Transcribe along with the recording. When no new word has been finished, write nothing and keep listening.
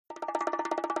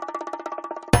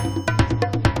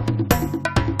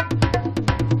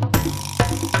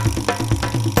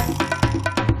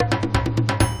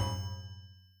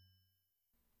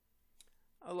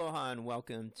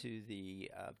welcome to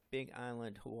the Big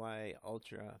Island Hawaii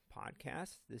Ultra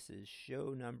podcast. This is show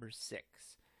number 6.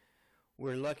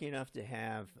 We're lucky enough to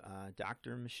have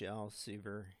Dr. Michelle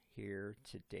Suber here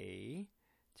today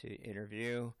to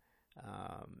interview.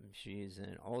 She's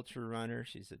an ultra runner,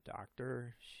 she's a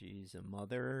doctor, she's a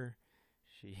mother.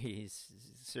 She's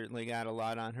certainly got a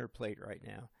lot on her plate right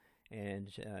now.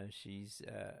 And she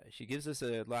gives us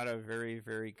a lot of very,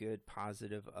 very good,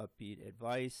 positive, upbeat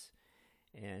advice.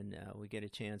 And we get a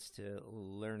chance to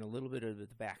learn a little bit of the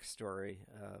backstory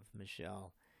of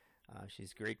Michelle.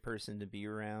 She's a great person to be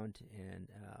around, and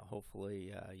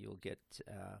hopefully you'll get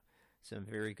some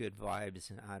very good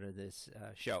vibes out of this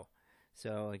show.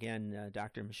 So again,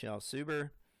 Dr. Michelle Suber,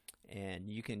 and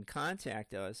you can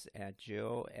contact us at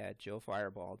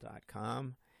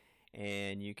joe@joefireball.com.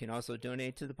 And you can also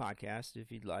donate to the podcast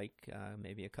if you'd like,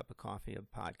 maybe a cup of coffee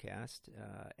of podcast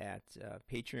at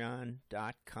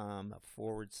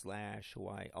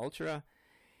patreon.com/Hawaii Ultra.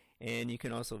 And you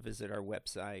can also visit our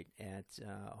website at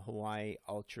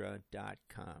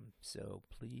hawaiiultra.com. So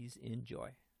please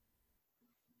enjoy.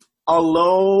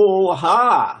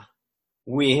 Aloha!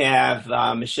 We have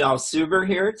Michelle Suber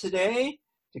here today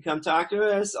to come talk to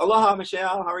us. Aloha,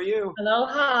 Michelle. How are you?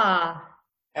 Aloha.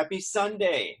 Happy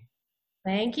Sunday.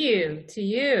 Thank you to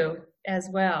you as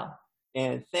well.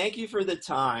 And thank you for the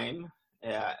time.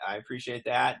 I appreciate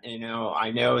that. You know,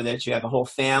 I know that you have a whole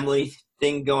family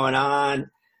thing going on.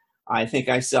 I think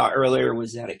I saw earlier,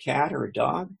 was that a cat or a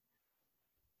dog?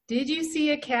 Did you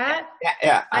see a cat?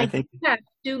 Yeah. I think have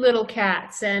 2 little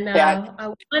cats, and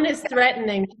one is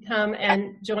threatening to come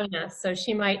and join us, so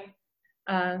she might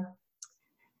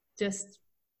just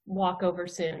walk over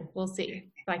soon. We'll see.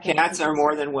 Cats are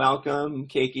more than welcome.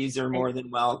 Keikis are more than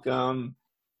welcome.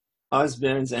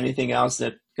 Husbands, anything else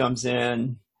that comes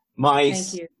in.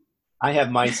 Mice. Thank you. I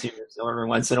have mice here, so every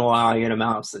once in a while I get a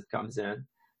mouse that comes in.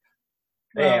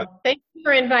 Well, thank you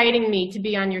for inviting me to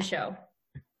be on your show.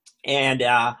 And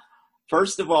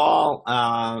first of all,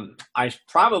 I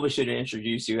probably should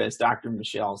introduce you as Dr.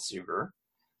 Michelle Suber.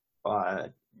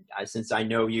 Since I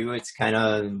know you, it's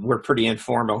we're pretty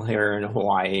informal here in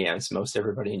Hawaii, as most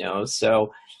everybody knows.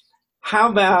 So how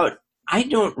about, I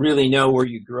don't really know where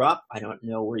you grew up. I don't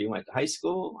know where you went to high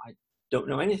school. I don't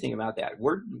know anything about that.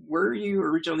 Where are you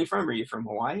originally from? Are you from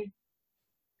Hawaii?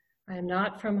 I'm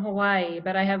not from Hawaii,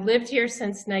 but I have lived here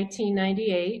since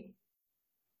 1998.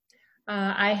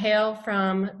 I hail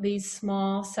from the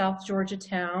small South Georgia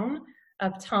town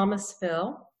of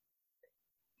Thomasville.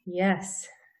 Yes.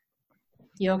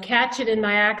 You'll catch it in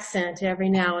my accent every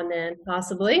now and then,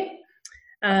 possibly.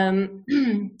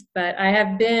 But I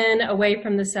have been away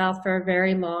from the South for a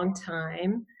very long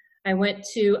time. I went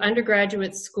to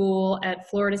undergraduate school at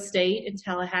Florida State in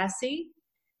Tallahassee,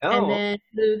 and then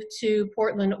moved to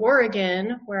Portland,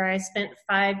 Oregon, where I spent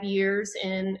 5 years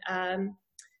in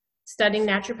studying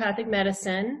naturopathic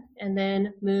medicine, and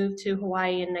then moved to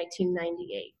Hawaii in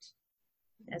 1998.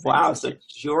 Wow, so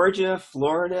Georgia,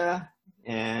 Florida,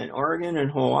 and Oregon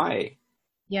and Hawaii.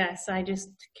 Yes, I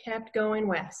just kept going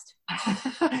west.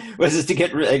 Was it to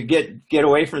get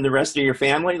away from the rest of your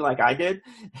family like I did?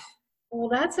 Well,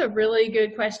 that's a really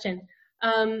good question.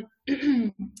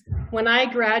 When I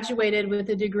graduated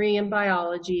with a degree in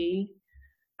biology,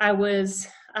 I was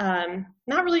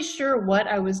not really sure what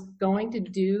I was going to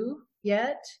do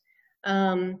yet.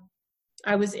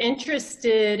 I was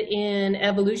interested in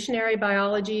evolutionary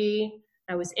biology.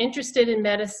 I was interested in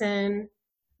medicine,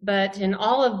 but in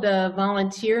all of the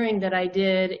volunteering that I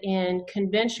did in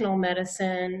conventional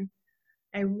medicine,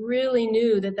 I really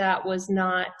knew that that was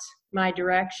not my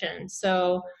direction.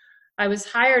 So I was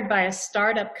hired by a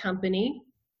startup company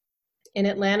in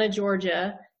Atlanta,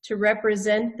 Georgia, to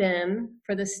represent them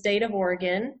for the state of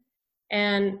Oregon.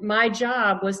 And my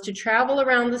job was to travel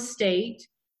around the state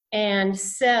and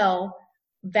sell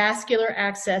vascular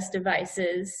access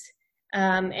devices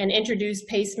and introduce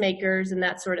pacemakers and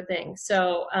that sort of thing.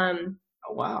 So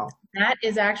wow, that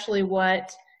is actually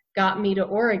what got me to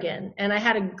Oregon. And I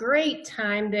had a great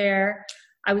time there.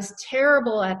 I was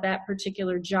terrible at that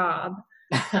particular job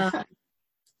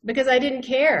because I didn't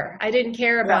care. I didn't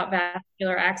care about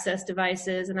vascular access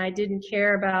devices, and I didn't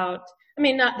care about, I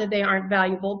mean, not that they aren't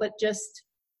valuable, but just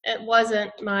it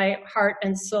wasn't my heart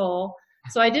and soul.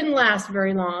 So I didn't last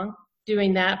very long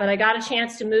doing that, but I got a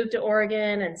chance to move to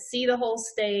Oregon and see the whole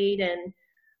state. And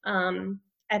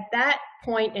at that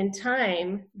point in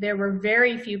time, there were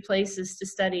very few places to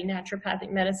study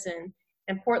naturopathic medicine,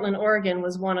 and Portland, Oregon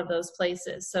was one of those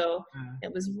places. So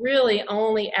it was really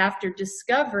only after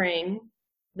discovering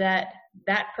that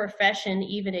that profession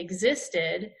even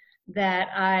existed that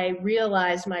I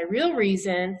realized my real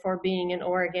reason for being in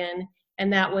Oregon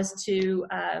and that was to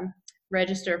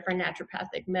register for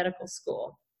naturopathic medical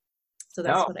school. So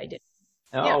that's what I did.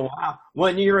 Oh, yeah. Wow.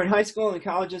 When you were in high school and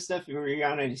college and stuff, were you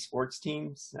on any sports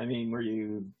teams? I mean, were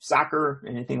you soccer,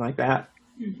 anything like that?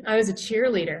 I was a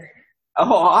cheerleader.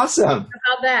 Oh, awesome.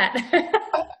 How about that?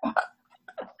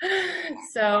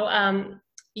 So,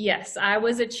 yes, I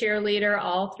was a cheerleader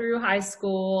all through high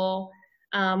school.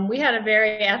 We had a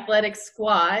very athletic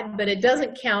squad, but it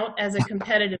doesn't count as a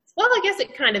competitive. Well, I guess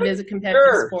it kind of is a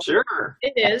competitive sport. Sure.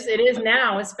 It is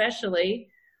now, especially.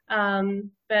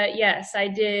 But yes, I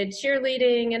did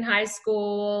cheerleading in high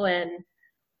school, and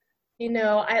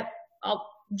I'll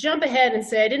jump ahead and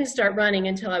say I didn't start running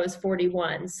until I was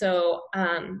 41. So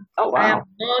Oh, wow. I have a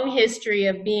long history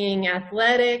of being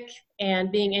athletic and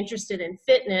being interested in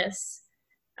fitness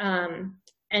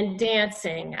and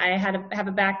dancing. I have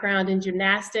a background in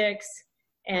gymnastics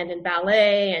and in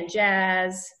ballet and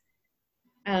jazz.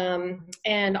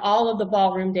 And all of the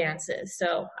ballroom dances.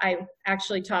 So I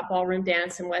actually taught ballroom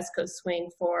dance and West Coast swing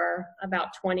for about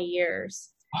 20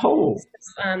 years. Oh.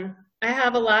 So, I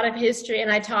have a lot of history,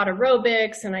 and I taught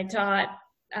aerobics, and I taught,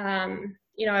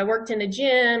 I worked in a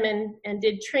gym and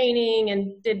did training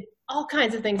and did all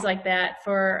kinds of things like that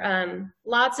for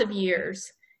lots of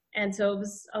years. And so it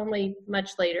was only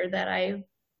much later that I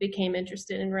became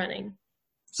interested in running.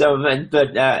 So,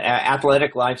 but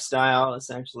athletic lifestyle,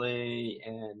 essentially,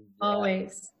 and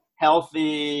always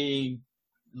healthy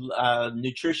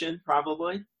nutrition,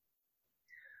 probably.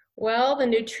 Well, the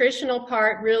nutritional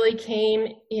part really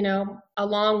came,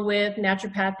 along with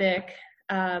naturopathic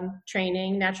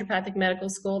training, naturopathic medical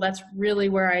school. That's really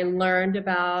where I learned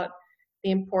about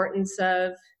the importance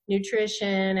of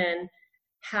nutrition and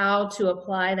how to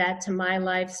apply that to my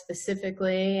life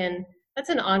specifically. And that's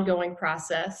an ongoing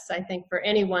process. I think for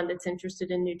anyone that's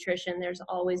interested in nutrition, there's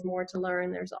always more to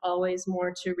learn. There's always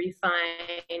more to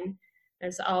refine.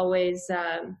 There's always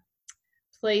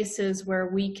places where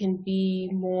we can be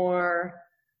more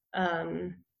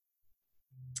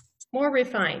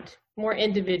refined, more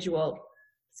individual.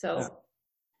 So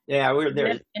yeah, we're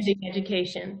there.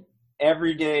 Education.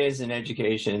 Every day is an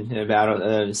education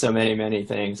about so many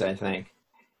things, I think.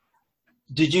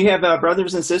 Did you have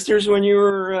brothers and sisters when you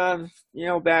were,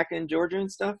 back in Georgia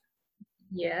and stuff?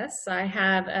 Yes, I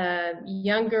have a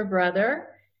younger brother.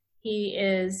 He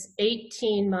is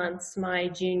 18 months my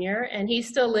junior, and he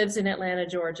still lives in Atlanta,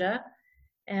 Georgia.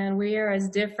 And we are as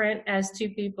different as two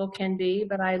people can be,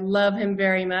 but I love him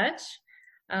very much.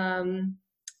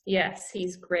 Yes,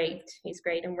 he's great. He's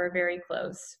great, and we're very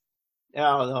close.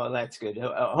 Oh, no, that's good.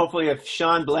 Hopefully, if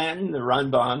Sean Blanton, the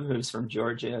Run Bomb, who's from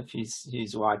Georgia, if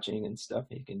he's watching and stuff,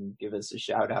 he can give us a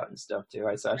shout out and stuff too.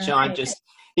 I saw Sean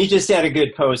he just had a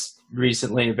good post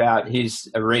recently about he's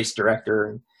a race director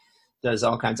and does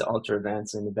all kinds of ultra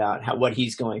events and about what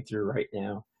he's going through right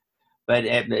now. But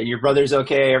your brother's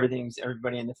okay.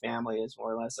 Everybody in the family is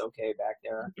more or less okay back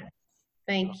there.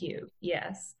 Thank you.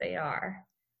 Yes, they are.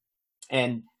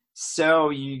 And so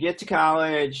you get to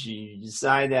college, you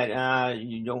decide that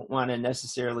you don't want to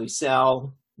necessarily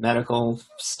sell medical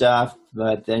stuff,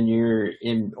 but then you're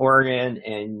in Oregon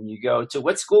and you go to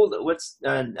what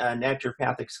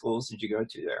naturopathic schools did you go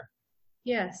to there?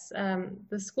 Yes,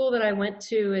 the school that I went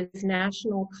to is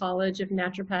National College of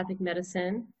Naturopathic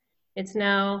Medicine. It's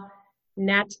now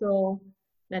National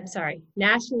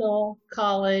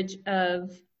College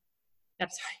of,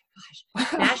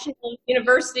 National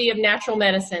University of Natural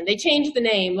Medicine. They changed the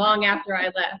name long after I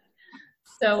left.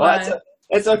 So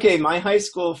it's okay. My high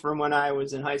school from when I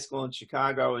was in high school in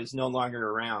Chicago is no longer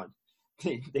around.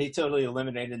 They totally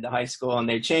eliminated the high school, and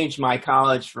they changed my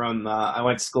college from, I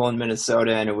went to school in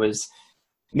Minnesota, and it was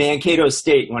Mankato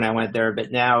State when I went there,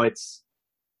 but now it's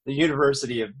the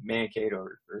University of Mankato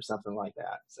or something like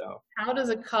that. So how does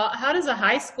a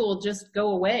high school just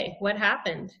go away? What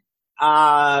happened?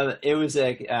 It was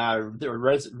a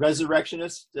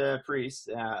resurrectionist priest.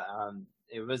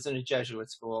 It wasn't a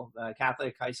Jesuit school,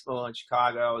 Catholic high school in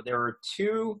Chicago. There were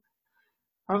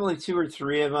probably two or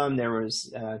three of them. There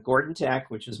was Gordon Tech,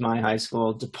 which was my high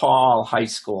school, DePaul High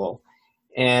School,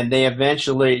 and they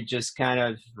eventually just kind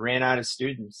of ran out of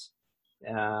students.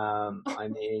 I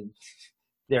mean,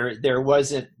 there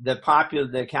wasn't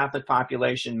the Catholic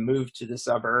population moved to the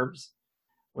suburbs,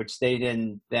 which they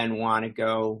didn't then want to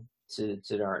go to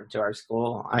our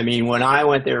school. I mean, when I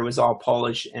went there, it was all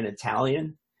Polish and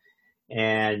Italian,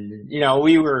 and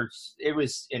it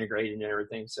was integrated and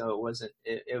everything, so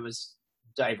it was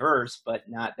diverse, but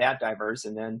not that diverse.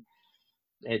 And then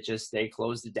they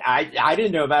closed it. I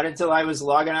didn't know about it until I was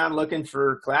logging on looking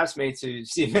for classmates to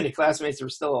see if any classmates were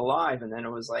still alive, and then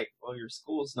it was like, well, your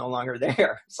school's no longer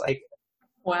there. It's like,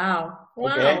 wow.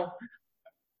 Okay.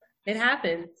 It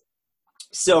happens.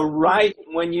 So right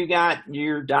when you got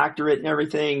your doctorate and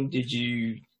everything, did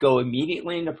you go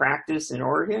immediately into practice in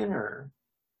Oregon, or?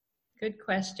 Good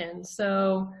question.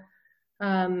 So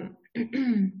um,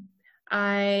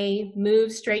 I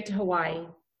moved straight to Hawaii,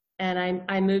 and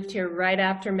I moved here right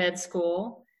after med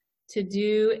school to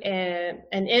do an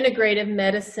integrative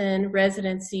medicine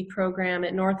residency program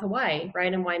at North Hawaii,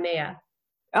 right in Waimea.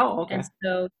 Oh, okay. And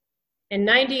so in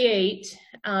 98,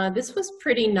 this was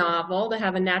pretty novel to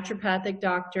have a naturopathic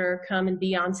doctor come and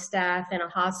be on staff in a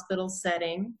hospital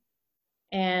setting.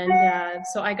 And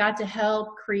so I got to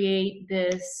help create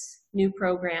this new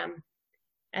program.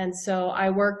 And so I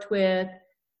worked with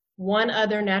one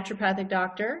other naturopathic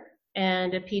doctor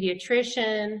and a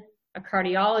pediatrician, a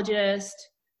cardiologist,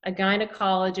 a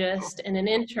gynecologist, and an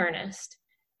internist.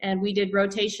 And we did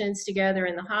rotations together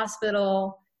in the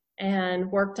hospital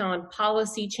and worked on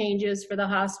policy changes for the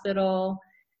hospital.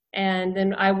 And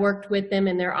then I worked with them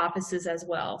in their offices as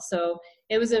well. So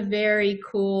it was a very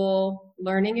cool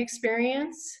learning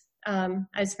experience.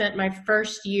 I spent my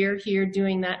first year here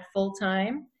doing that full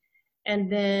time,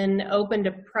 and then opened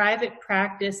a private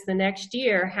practice the next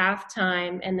year,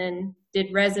 half-time, and then did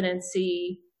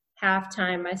residency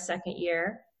half-time my second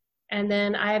year. And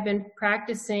then I have been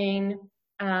practicing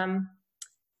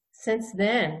since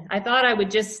then. I thought I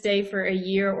would just stay for a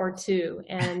year or two,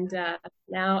 and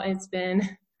now it's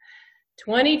been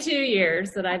 22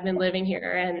 years that I've been living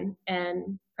here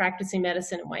and practicing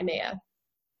medicine in Waimea.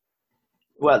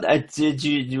 Well, had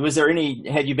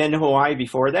you been to Hawaii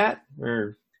before that,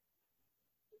 or?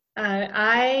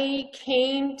 I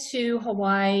came to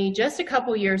Hawaii just a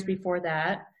couple years before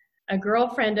that. A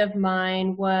girlfriend of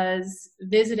mine was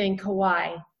visiting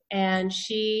Kauai, and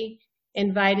she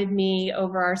invited me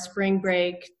over our spring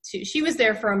break she was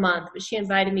there for a month, but she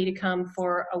invited me to come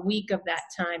for a week of that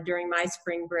time during my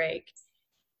spring break.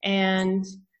 And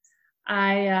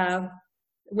I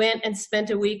went and spent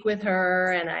a week with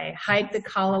her, and I hiked the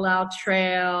Kalalau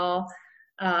Trail,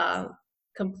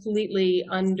 completely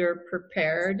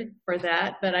underprepared for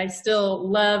that, but I still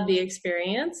love the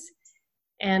experience.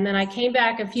 And then I came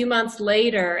back a few months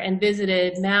later and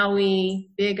visited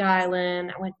Maui, Big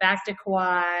Island. I went back to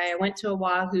Kauai. I went to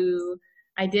Oahu.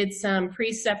 I did some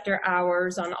preceptor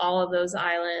hours on all of those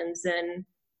islands, and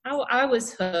I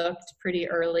was hooked pretty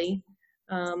early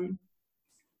on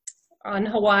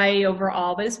Hawaii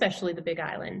overall, but especially the Big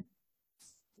Island.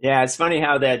 Yeah, it's funny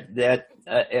how that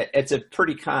it's a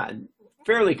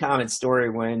fairly common story.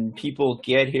 When people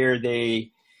get here,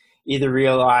 they either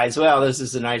realize, well, this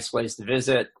is a nice place to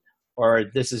visit, or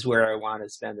this is where I want to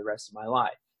spend the rest of my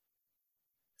life.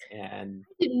 And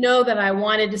I didn't know that I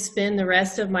wanted to spend the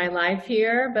rest of my life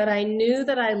here, but I knew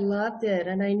that I loved it,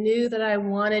 and I knew that I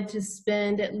wanted to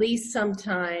spend at least some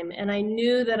time, and I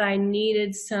knew that I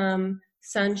needed some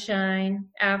sunshine.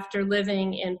 After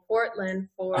living in Portland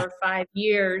for 5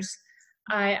 years,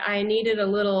 I needed a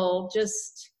little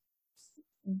just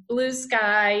blue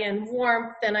sky and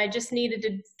warmth, and I just needed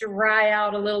to dry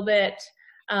out a little bit.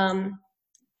 And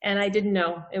I didn't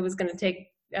know it was going to take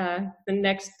the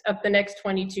next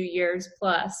 22 years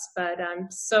plus, but I'm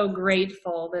so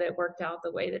grateful that it worked out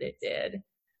the way that it did.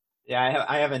 Yeah,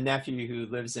 I have a nephew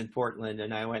who lives in Portland,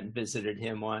 and I went and visited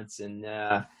him once, and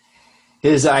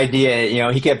his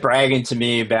idea, he kept bragging to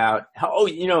me about how,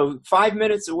 5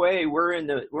 minutes away, we're in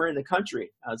the country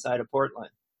outside of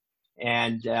Portland.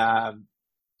 And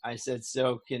I said,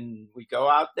 so can we go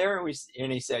out there?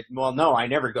 And he said, well, no, I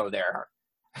never go there.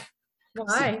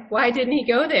 Why? Why didn't he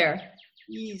go there?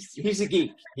 He's a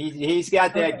geek. He's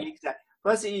got that geek side.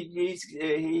 Plus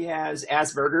he has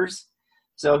Asperger's,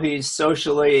 so he's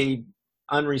socially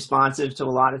unresponsive to a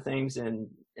lot of things and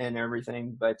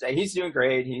everything. But he's doing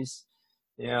great. He's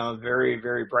a very,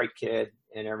 very bright kid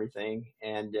and everything.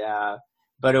 And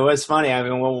but it was funny. I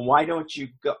mean, well, why don't you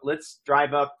go? Let's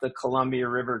drive up the Columbia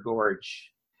River Gorge.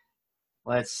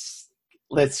 Let's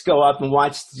go up and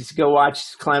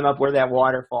climb up where that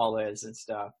waterfall is and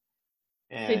stuff.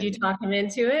 And did you talk him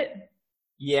into it?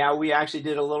 Yeah, we actually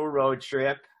did a little road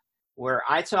trip where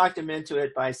I talked him into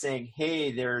it by saying,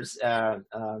 hey, there's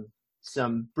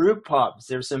some brew pubs.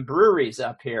 There's some breweries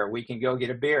up here. We can go get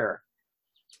a beer.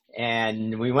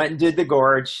 And we went and did the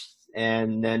gorge.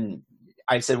 And then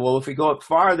I said, well, if we go up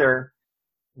farther,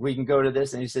 we can go to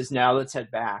this. And he says, now let's head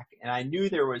back. And I knew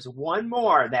there was one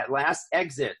more, that last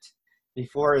exit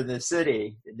before the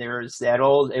city. There was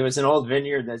it was an old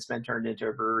vineyard that's been turned into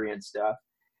a brewery and stuff.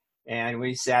 And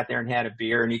we sat there and had a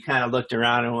beer, and he kind of looked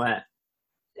around and went,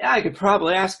 yeah, I could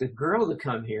probably ask a girl to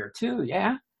come here too.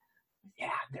 Yeah. Yeah.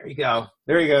 There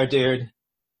you go, dude.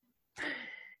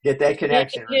 Get that He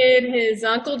connection. needed his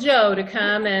Uncle Joe to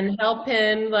come and help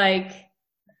him like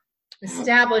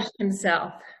establish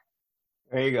himself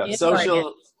There you go. in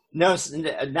Oregon. No,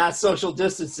 not social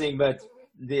distancing, but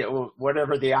the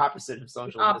whatever the opposite of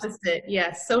social distancing. Opposite,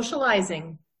 yes,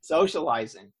 socializing.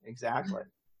 Socializing, exactly.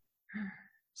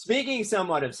 Speaking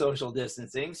somewhat of social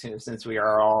distancing, since we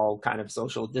are all kind of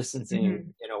social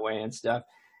distancing in a way and stuff,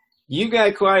 you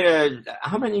got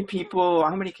how many people,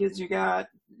 how many kids you got?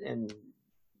 And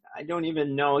I don't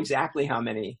even know exactly how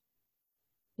many.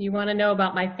 You want to know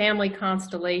about my family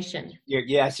constellation?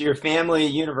 Yes, your family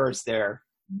universe there.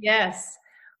 Yes.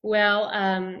 Well,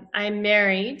 I'm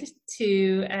married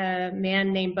to a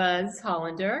man named Buzz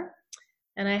Hollander,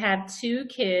 and I have two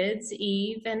kids,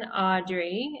 Eve and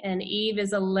Audrey. And Eve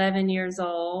is 11 years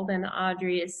old, and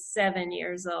Audrey is 7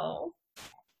 years old.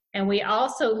 And we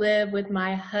also live with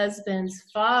my husband's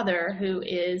father, who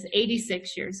is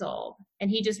 86 years old, and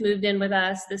he just moved in with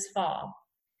us this fall.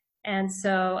 And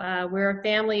so we're a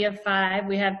family of 5.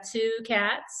 We have 2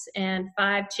 cats and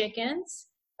 5 chickens,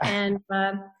 and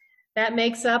that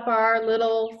makes up our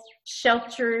little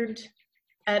sheltered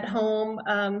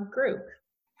at-home group.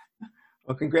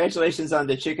 Well, congratulations on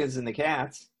the chickens and the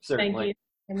cats, certainly. Thank you.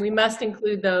 And we must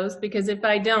include those, because if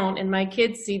I don't, and my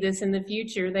kids see this in the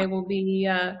future, they will be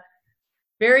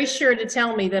very sure to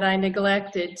tell me that I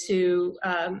neglected to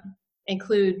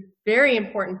include very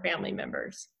important family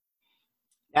members.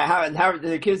 How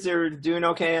the kids are doing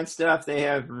okay and stuff? They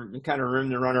have kind of room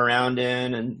to run around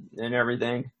in and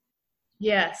everything.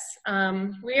 Yes,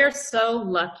 we are so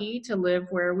lucky to live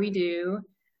where we do,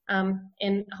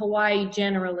 in Hawaii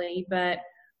generally, but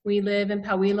we live in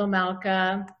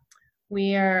Pauilo-Malka.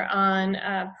 We are on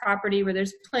a property where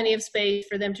there's plenty of space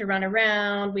for them to run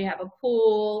around. We have a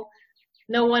pool.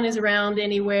 No one is around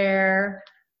anywhere.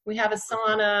 We have a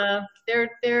sauna.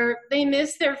 They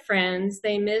miss their friends.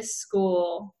 They miss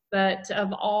school. But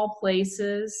of all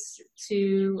places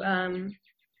to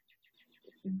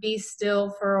be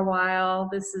still for a while,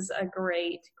 this is a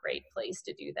great, great place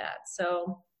to do that.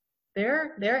 So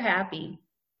they're happy.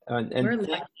 And we're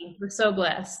lucky. We're so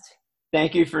blessed.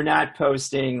 Thank you for not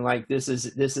posting. Like this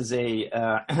is a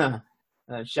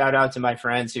shout out to my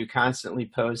friends who constantly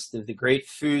post the great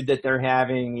food that they're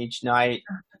having each night,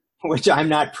 which I'm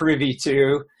not privy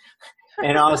to.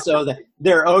 And also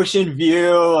their ocean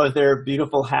view of their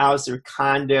beautiful house or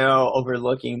condo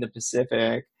overlooking the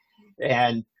Pacific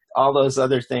and all those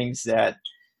other things that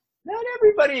not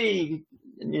everybody,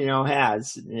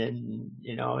 has. And,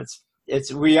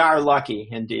 we are lucky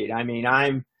indeed. I mean,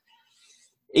 I'm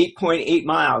 8.8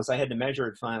 miles. I had to measure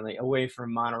it finally away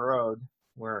from Mana Road,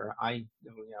 where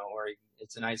where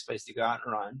it's a nice place to go out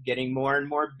and run, getting more and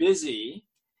more busy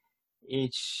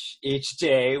each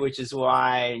day, which is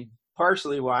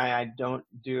partially why I don't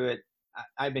do it.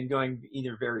 I've been going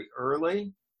either very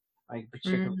early, like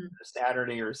particularly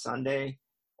Saturday or Sunday,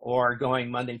 or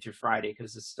going Monday through Friday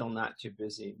because it's still not too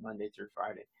busy Monday through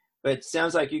Friday. But it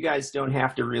sounds like you guys don't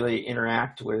have to really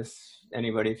interact with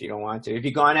anybody if you don't want to. Have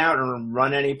you gone out and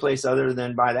run any place other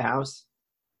than by the house?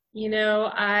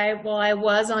 I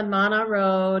was on Mana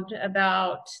Road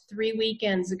about 3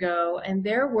 weekends ago, and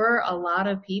there were a lot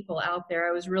of people out there.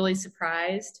 I was really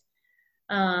surprised.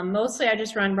 Mostly I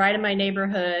just run right in my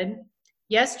neighborhood.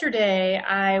 Yesterday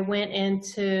I went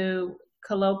into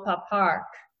Kalopa Park,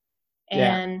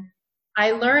 and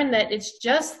I learned that it's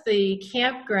just the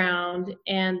campground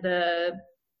and the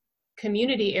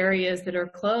community areas that are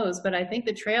closed, but I think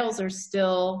the trails are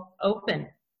still open.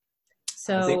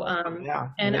 So, I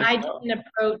didn't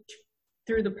approach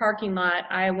through the parking lot.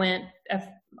 I went,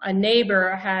 a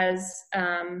neighbor has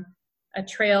a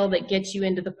trail that gets you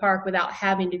into the park without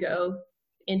having to go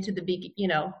into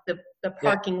the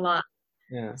parking lot.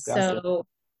 Yeah. So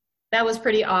that was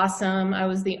pretty awesome. I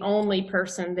was the only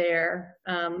person there.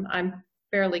 I'm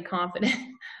fairly confident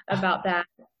about that.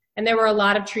 And there were a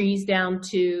lot of trees down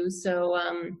too. So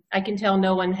I can tell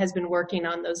no one has been working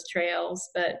on those trails,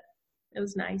 but it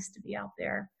was nice to be out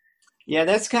there. Yeah,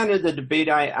 that's kind of the debate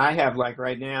I have. Like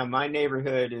right now, my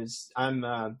neighborhood I'm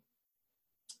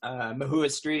Mahua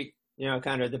Street,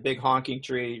 kind of the big honking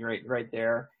tree right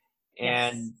there.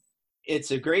 And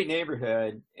it's a great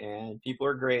neighborhood and people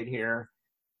are great here.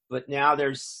 But now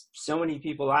there's so many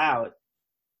people out,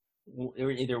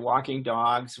 either walking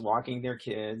dogs, walking their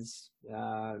kids,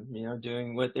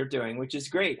 doing what they're doing, which is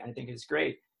great. I think it's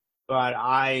great. But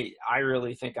I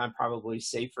really think I'm probably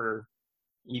safer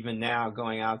even now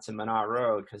going out to Mana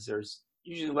Road because there's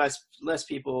usually less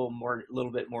people, a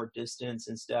little bit more distance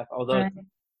and stuff. Although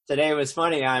today was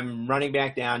funny. I'm running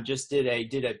back down. Just did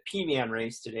a P-Man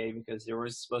race today because there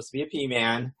was supposed to be a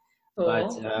P-Man but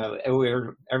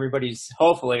Cool. everybody's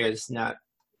hopefully is not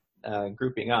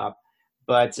grouping up.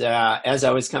 But as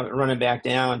I was running back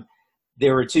down,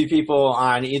 there were two people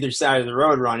on either side of the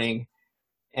road running,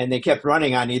 and they kept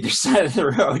running on either side of the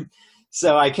road.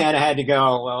 So I kind of had to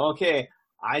go, well, okay.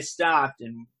 I stopped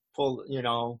and pulled,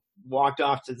 walked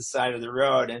off to the side of the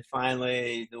road. And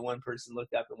finally, the one person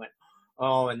looked up and went,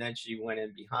 oh, and then she went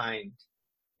in behind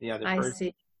the other I person,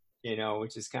 see.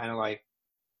 which is kind of like,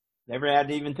 never had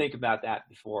to even think about that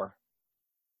before.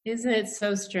 Isn't it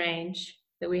so strange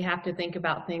that we have to think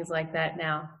about things like that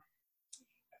now?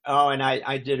 Oh, and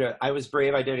I was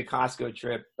brave. I did a Costco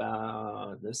trip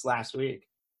this last week.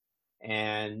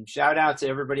 And shout out to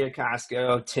everybody at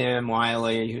Costco, Tim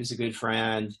Wiley, who's a good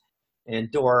friend,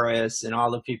 and Doris, and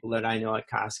all the people that I know at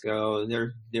Costco.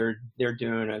 They're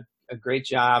doing a great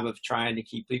job of trying to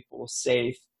keep people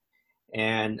safe.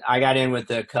 And I got in with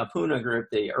the Kapuna group,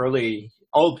 the early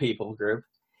old people group,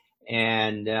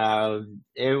 and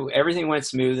everything went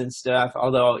smooth and stuff.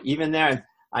 Although even there,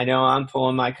 I know I'm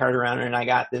pulling my cart around, and I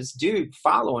got this dude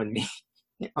following me.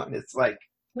 And it's like,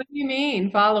 What do you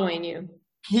mean following you?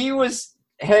 he was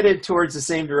headed towards the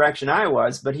same direction I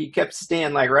was, but he kept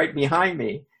staying like right behind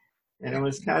me. And it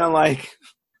was kind of like,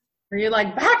 Are you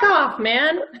like, back off,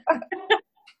 man?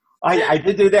 I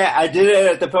did do that. I did it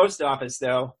at the post office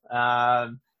though.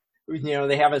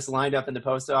 They have us lined up in the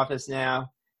post office now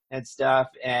and stuff.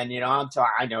 And,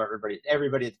 I know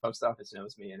everybody at the post office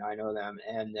knows me and I know them.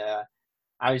 And,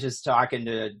 I was just talking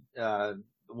to,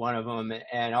 one of them,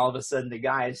 and all of a sudden the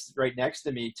guy's right next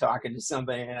to me talking to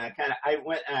somebody, and I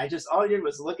went, and all I did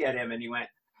was look at him, and he went,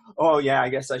 oh yeah, I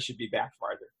guess I should be back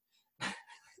farther.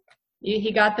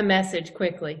 He got the message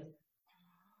quickly.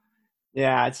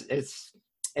 Yeah, it's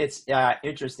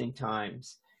interesting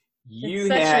times. You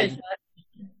had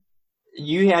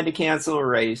to cancel a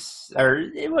race, or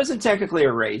it wasn't technically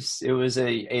a race. It was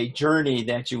a journey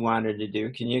that you wanted to do.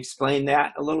 Can you explain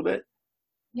that a little bit?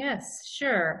 Yes,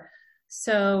 sure.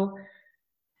 So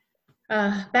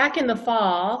back in the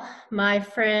fall, my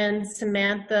friend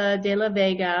Samantha De La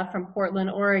Vega from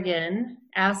Portland, Oregon,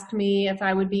 asked me if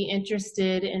I would be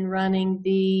interested in running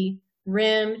the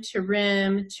Rim to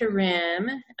Rim to Rim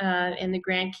in the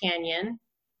Grand Canyon.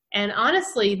 And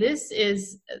honestly,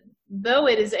 though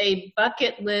it is a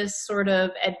bucket list sort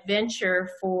of adventure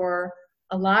for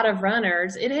a lot of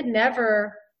runners, it had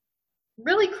never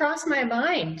really crossed my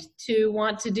mind to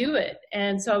want to do it.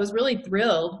 And so I was really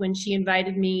thrilled when she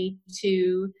invited me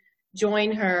to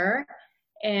join her.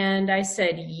 And I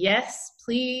said, yes,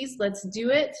 please, let's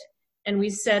do it. And we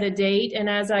set a date. And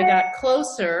as I got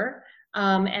closer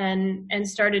and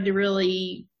started to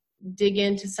really dig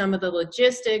into some of the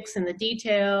logistics and the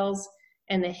details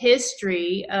and the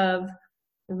history of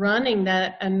running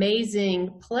that amazing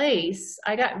place,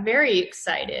 I got very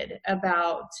excited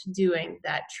about doing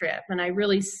that trip. And I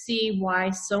really see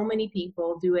why so many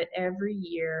people do it every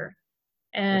year.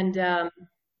 And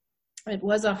it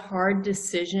was a hard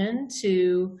decision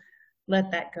to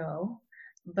let that go,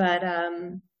 but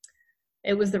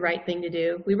it was the right thing to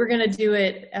do. We were going to do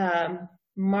it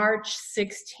March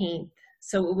 16th.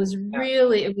 So it was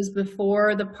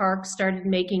before the park started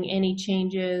making any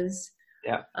changes.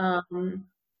 Yeah.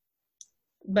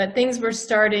 But things were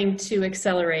starting to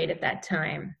accelerate at that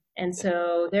time. And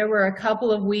so there were a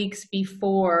couple of weeks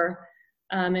before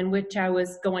in which I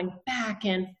was going back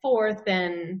and forth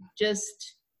and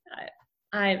just,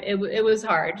 it was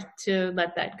hard to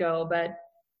let that go, but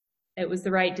it was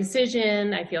the right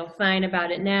decision. I feel fine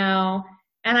about it now.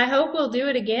 And I hope we'll do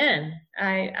it again.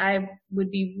 I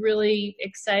would be really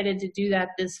excited to do that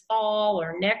this fall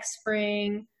or next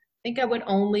spring. I think I would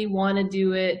only want to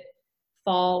do it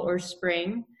fall or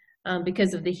spring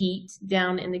because of the heat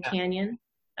down in the canyon.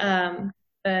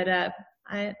 But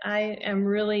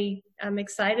I'm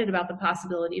excited about the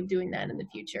possibility of doing that in the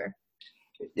future.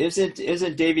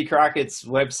 Isn't Davy Crockett's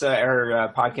website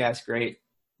or podcast great?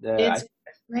 It's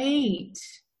great.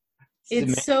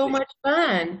 It's so much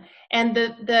fun. And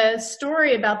the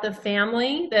story about the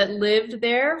family that lived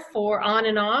there for on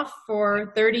and off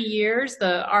for 30 years,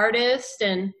 the artist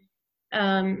and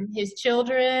his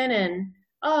children, and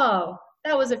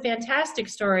that was a fantastic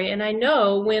story. And I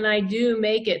know when I do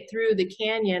make it through the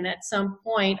canyon at some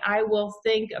point, I will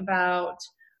think about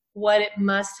what it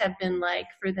must have been like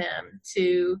for them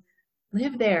to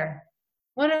live there.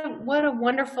 What a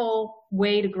wonderful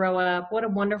way to grow up. What a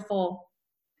wonderful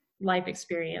life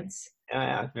experience.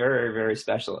 Yeah, very, very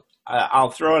special. I'll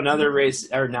throw another race,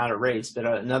 or not a race, but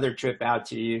another trip out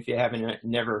to you if you haven't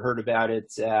never heard about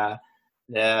it.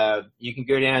 You can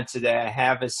go down to the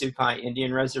Havasupai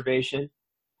Indian Reservation,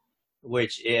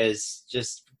 which is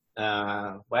just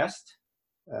west.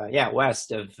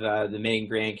 West of the main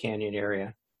Grand Canyon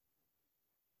area.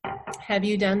 Have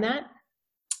you done that?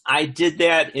 I did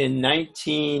that in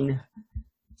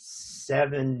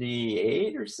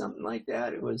 1978 or something like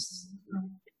that. It was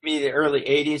me the early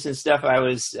 80s and stuff.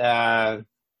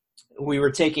 We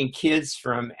were taking kids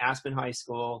from Aspen High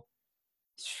School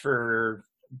for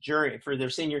their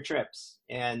senior trips,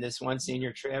 and this one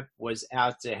senior trip was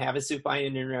out to Havasupai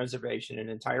Indian Reservation an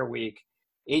entire week,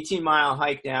 18-mile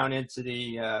hike down into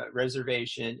the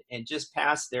reservation, and just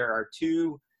past there are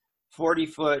two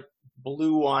 40-foot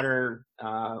blue water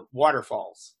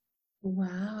waterfalls.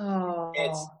 Wow.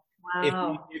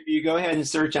 If you go ahead and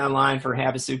search online for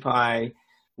Havasupai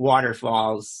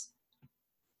waterfalls,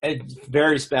 it's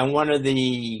very special, one of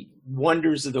the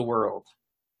wonders of the world.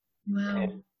 Wow.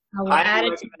 I will add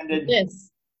it to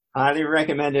this. Highly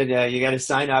recommended. You got to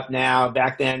sign up now.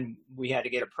 Back then we had to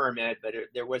get a permit, but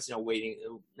there was not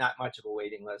much of a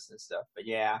waiting list and stuff. But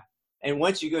yeah. And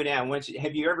once you go down,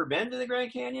 have you ever been to the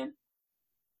Grand Canyon?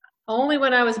 Only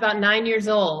when I was about 9 years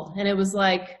old. And it was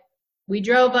like, we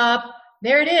drove up,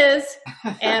 there it is.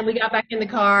 And we got back in the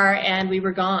car and we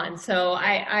were gone. So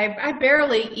I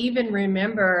barely even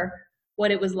remember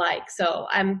what it was like. So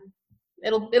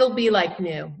it'll be like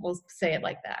new. We'll say it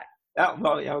like that. Oh,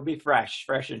 well, it'll be fresh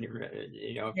and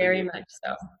very much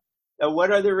so.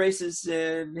 What other races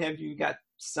have you got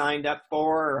signed up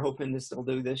for or hoping to still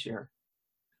do this year?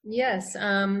 Yes.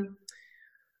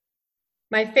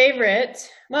 My favorite,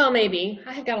 well, maybe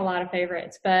I've got a lot of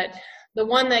favorites, but the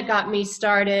one that got me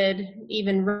started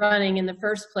even running in the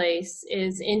first place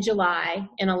is in July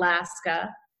in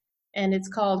Alaska, and it's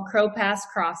called Crow Pass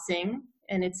Crossing,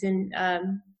 and it's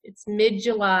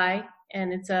mid-July,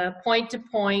 and it's a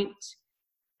point-to-point,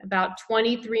 about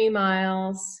 23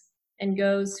 miles, and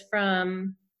goes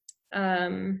from,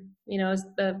 the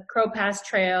Crow Pass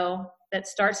Trail that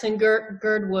starts in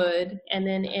Girdwood and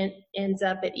then ends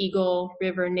up at Eagle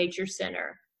River Nature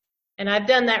Center. And I've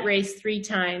done that race 3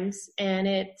 times, and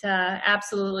it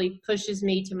absolutely pushes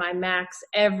me to my max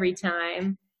every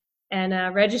time. And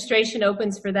registration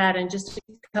opens for that in just a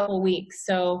couple weeks.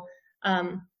 So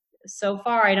so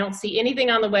far, I don't see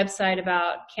anything on the website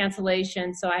about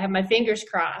cancellation. So I have my fingers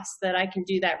crossed that I can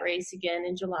do that race again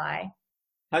in July.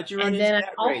 How'd you run into that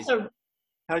race?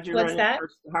 How'd you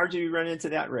run into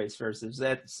that race first? Is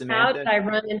that Samantha? How did I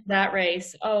run into that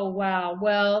race? Oh, wow.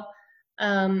 Well,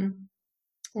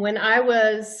 when I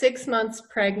was 6 months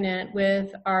pregnant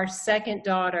with our second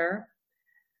daughter,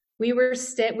 we were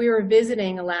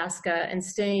visiting Alaska and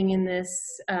staying in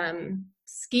this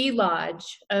ski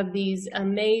lodge of these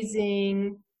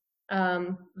amazing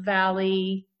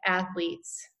valley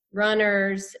athletes,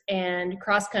 runners, and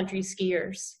cross-country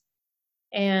skiers.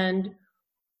 And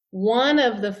one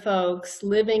of the folks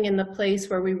living in the place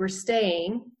where we were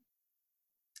staying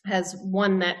has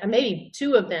won that, maybe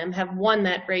 2 of them have won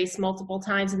that race multiple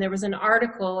times. And there was an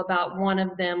article about one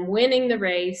of them winning the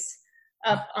race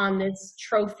up on this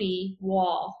trophy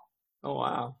wall. Oh,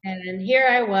 wow. And here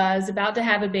I was about to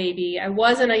have a baby. I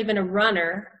wasn't even a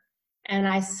runner. And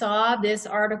I saw this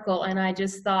article and I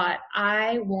just thought,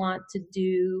 I want to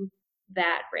do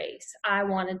that race. I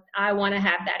want to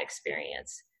have that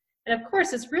experience. And of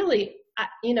course, it's really, I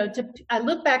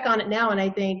look back on it now and I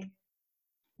think,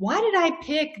 why did I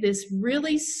pick this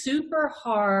really super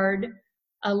hard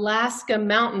Alaska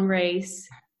mountain race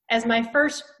as my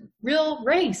first real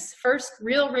race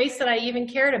that I even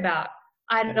cared about?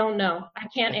 I don't know. I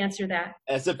can't answer that.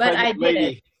 As a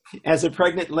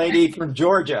pregnant lady from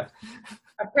Georgia.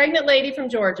 A pregnant lady from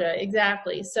Georgia,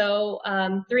 exactly. So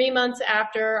 3 months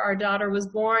after our daughter was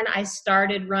born, I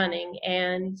started running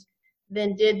and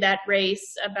then did that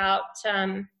race about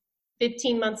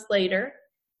 15 months later,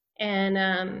 and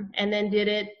then did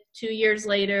it 2 years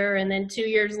later, and then 2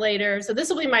 years later. So this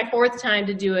will be my 4th time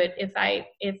to do it if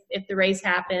the race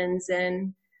happens,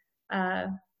 and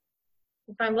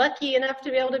if I'm lucky enough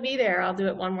to be able to be there, I'll do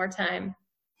it one more time.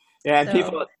 Yeah,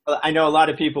 and I know a lot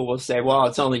of people will say, well,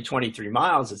 it's only 23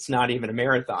 miles. It's not even a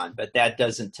marathon, but that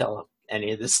doesn't tell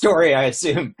any of the story, I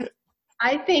assume.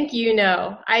 I think you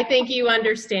know. I think you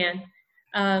understand.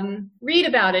 Read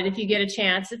about it if you get a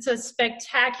chance. It's a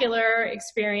spectacular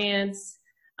experience.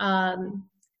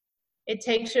 It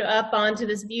takes you up onto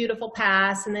this beautiful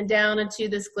pass and then down into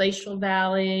this glacial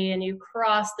valley, and you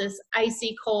cross this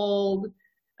icy cold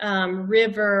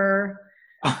river.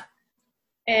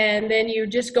 And then you're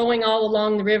just going all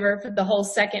along the river for the whole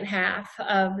second half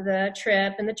of the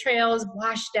trip. And the trail is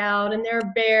washed out, and there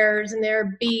are bears and there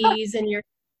are bees, and you're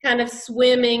kind of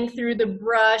swimming through the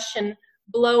brush and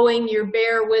blowing your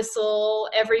bear whistle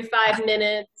every 5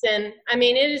 minutes. And I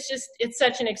mean, it's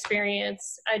such an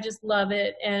experience. I just love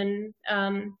it. And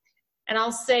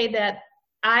I'll say that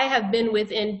I have been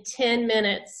within 10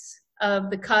 minutes of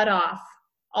the cutoff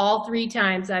all 3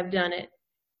 times I've done it.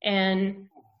 And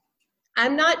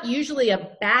I'm not usually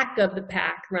a back of the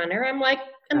pack runner. I'm like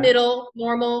a middle,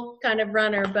 normal kind of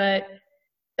runner, but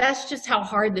that's just how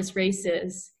hard this race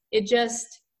is. It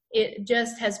just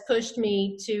has pushed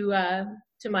me to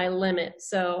my limit.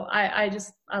 So I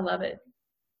love it.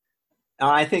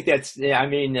 I think that's, I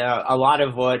mean, a lot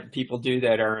of what people do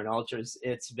that are in ultras,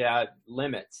 it's about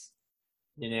limits.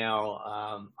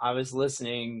 I was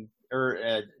listening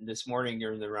this morning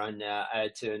during the run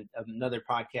to another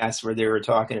podcast where they were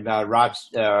talking about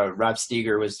Rob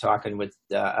Steger was talking with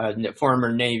a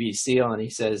former Navy SEAL, and he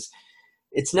says,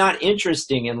 it's not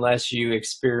interesting unless you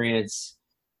experience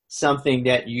something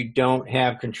that you don't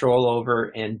have control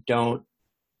over and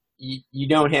you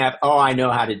don't have, oh, I know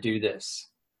how to do this.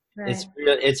 Right.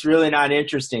 It's really not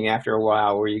interesting after a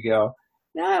while where you go,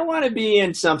 no, I want to be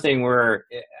in something where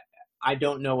I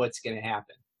don't know what's going to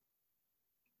happen.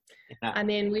 I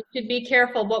mean, we should be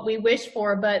careful what we wish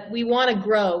for, but we want to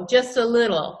grow just a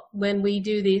little when we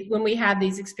have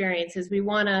these experiences. We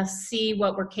want to see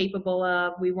what we're capable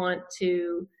of. We want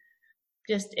to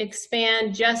just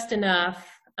expand just enough,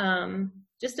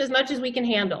 just as much as we can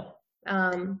handle.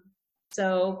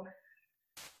 So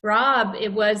Rob,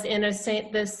 it was in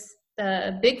Bigfoot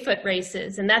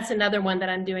races, and that's another one that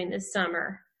I'm doing this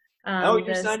summer.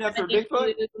 You signed up for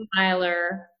Bigfoot?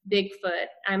 Miler Bigfoot.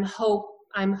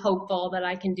 I'm hopeful that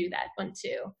I can do that one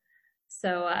too.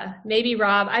 So maybe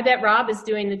Rob, I bet Rob is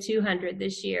doing the 200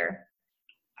 this year.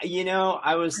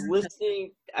 I was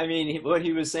listening. I mean, what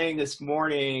he was saying this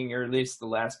morning, or at least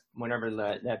whenever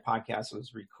that podcast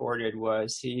was recorded,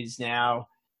 was he's now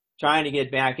trying to get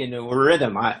back into a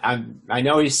rhythm. I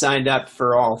know he signed up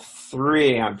for all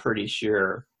 3, I'm pretty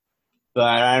sure.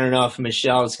 But I don't know if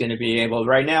Michelle is going to be able.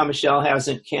 Right now, Michelle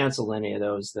hasn't canceled any of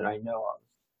those that I know of.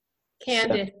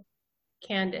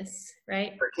 Candace,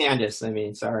 right? Or Candace, I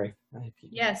mean, sorry.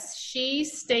 Yes, she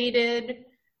stated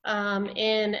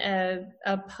in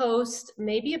a post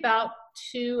maybe about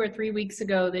 2 or 3 weeks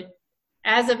ago that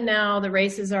as of now, the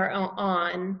races are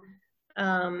on.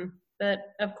 But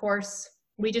of course,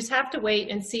 we just have to wait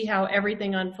and see how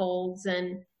everything unfolds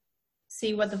and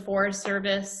see what the Forest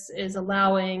Service is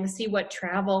allowing, see what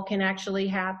travel can actually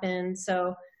happen.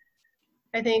 So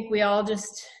I think we all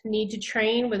just need to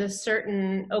train with a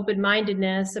certain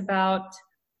open-mindedness about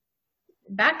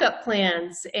backup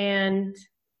plans and,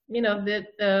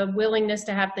 the willingness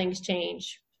to have things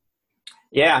change.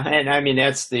 Yeah, and I mean,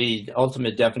 that's the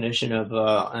ultimate definition of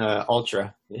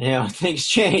ultra. Things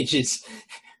change. It's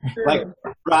true. Like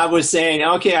Rob was saying,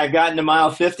 okay, I've gotten to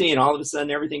mile 50 and all of a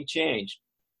sudden everything changed.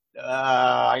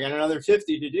 I got another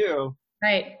 50 to do.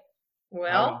 Right.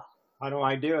 Well, how do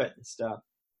I do it and stuff?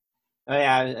 Oh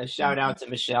yeah, a shout out to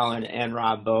Michelle and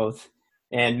Rob both,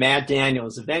 and Matt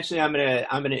Daniels. Eventually, I'm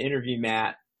gonna interview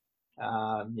Matt,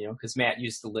 because Matt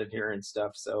used to live here and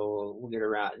stuff. So we'll get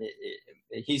around.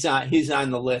 He's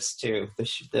on the list too,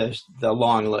 the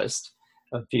long list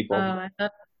of people.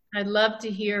 I'd love to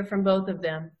hear from both of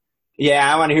them.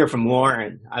 Yeah, I want to hear from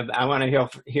Lauren. I want to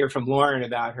hear from Lauren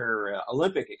about her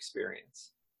Olympic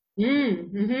experience.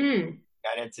 Mm-hmm.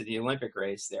 Got into the Olympic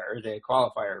race there, or the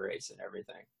qualifier race and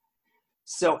everything.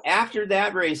 So after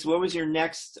that race, what was your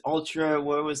next ultra?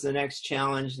 What was the next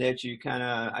challenge that you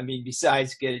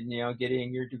besides getting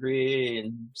your degree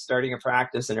and starting a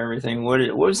practice and everything, what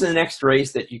was the next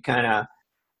race that you kind of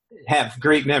have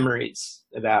great memories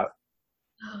about?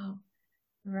 Oh,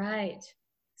 right.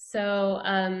 So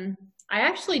I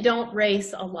actually don't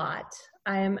race a lot.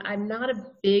 I'm not a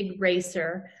big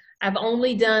racer. I've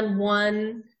only done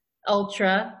one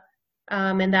ultra,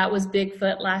 and that was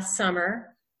Bigfoot last summer.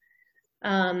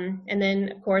 And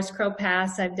then, of course, Crow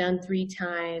Pass I've done 3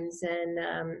 times.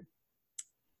 And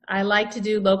I like to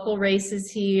do local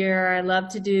races here. I love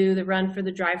to do the Run for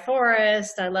the Dry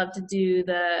Forest. I love to do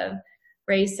the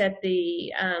race at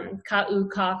the Ka'u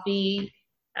Coffee.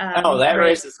 That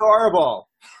race is horrible.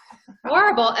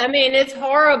 Horrible. I mean, it's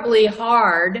horribly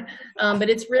hard,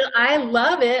 but it's real. I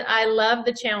love it. I love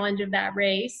the challenge of that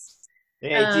race.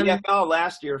 Hey, DFL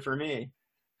last year for me.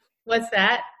 What's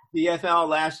that? DFL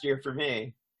last year for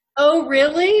me. Oh,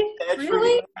 really?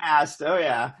 Really? Fast. Oh,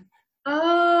 yeah.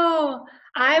 Oh,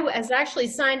 I was actually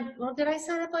signed. Well, did I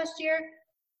sign up last year?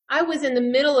 I was in the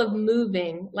middle of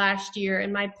moving last year,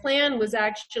 and my plan was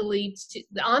actually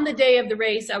on the day of the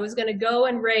race, I was going to go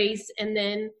and race and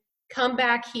then come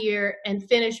back here and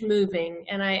finish moving.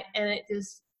 And it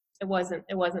it wasn't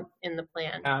in the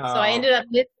plan. So I Oh, ended up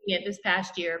missing it this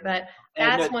past year, but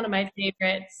and that's the one of my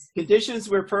favorites. conditions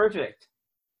were perfect.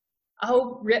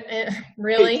 Oh, They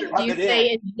really? Do drove you it in. say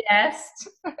in jest?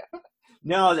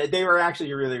 No, they were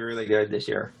actually really, really good this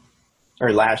year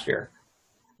or last year.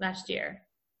 Last year.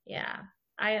 Yeah.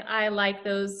 I like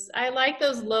those. I like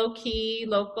those low key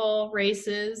local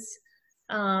races.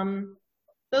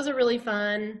 Those are really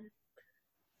fun.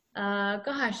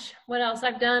 Gosh, what else?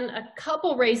 I've done a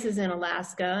couple races in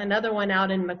Alaska, another one out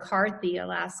in McCarthy,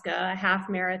 Alaska, a half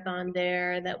marathon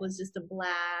there that was just a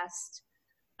blast.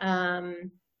 Um,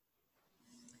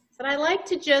 but I like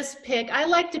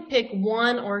to pick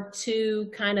one or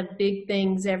two kind of big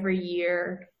things every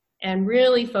year and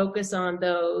really focus on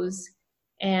those.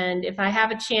 And if I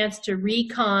have a chance to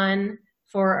recon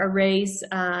for a race,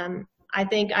 I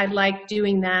think I like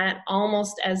doing that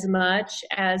almost as much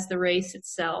as the race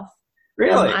itself. Um,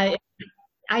 Really? I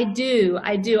I do.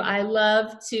 I do. I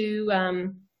love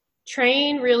to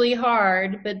train really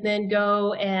hard, but then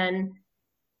go and,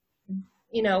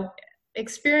 you know,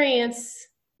 experience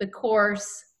the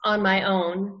course on my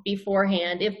own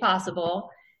beforehand, if possible.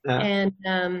 Uh, And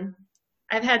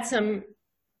I've had some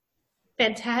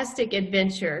fantastic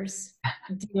adventures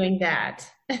doing that.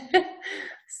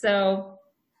 So,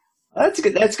 that's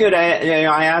good. That's good.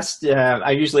 I asked.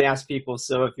 I usually ask people.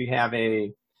 So if you have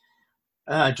a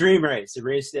dream race, a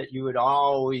race that you would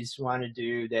always want to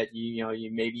do that you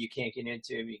maybe you can't get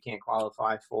into, you can't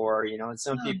qualify for, and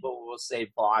some people will say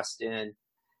Boston,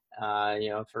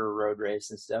 for a road race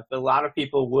and stuff. But a lot of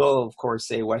people will, of course,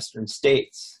 say Western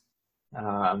States.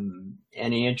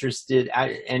 Any interest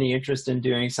in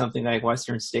doing something like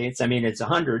Western States? I mean, it's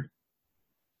 100.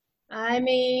 I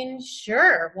mean,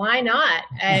 sure, why not?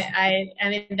 I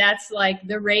mean, that's like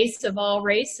the race of all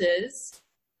races.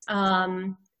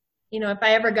 Um, if I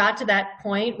ever got to that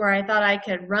point where I thought I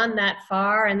could run that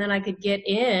far and then I could get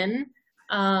in,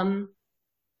 um,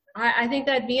 I think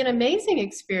that'd be an amazing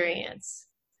experience.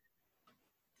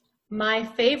 My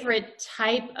favorite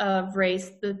type of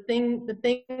race, the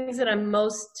things that I'm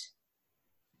most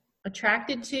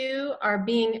attracted to are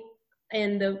being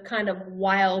in the kind of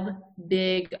wild,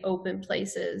 big, open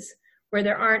places where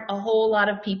there aren't a whole lot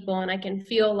of people and I can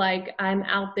feel like I'm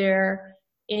out there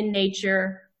in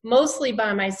nature, mostly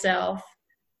by myself,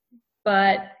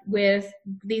 but with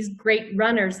these great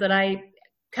runners that I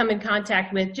come in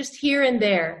contact with just here and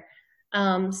there.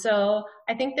 So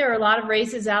I think there are a lot of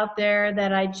races out there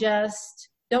that I just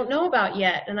don't know about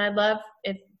yet. And I'd love,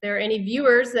 if there are any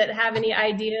viewers that have any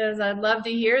ideas, I'd love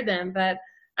to hear them. But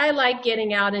I like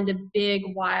getting out into big,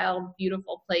 wild,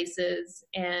 beautiful places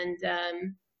and,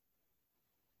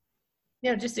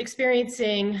 just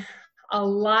experiencing a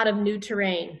lot of new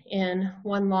terrain in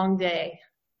one long day.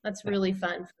 That's really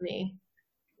fun for me.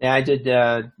 Yeah, I did.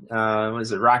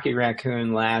 Was it Rocky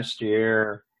Raccoon last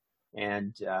year,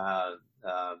 and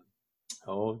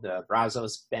the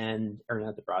Brazos Bend, or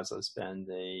not the Brazos Bend,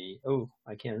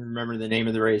 I can't remember the name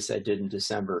of the race I did in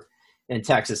December in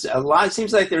Texas. It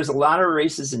seems like there's a lot of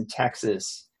races in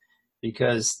Texas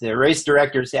because the race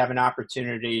directors have an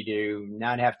opportunity to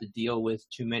not have to deal with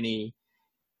too many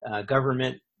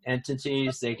government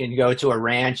entities. They can go to a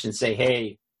ranch and say,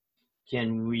 hey,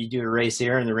 can we do a race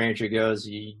here? And the rancher goes,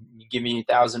 you give me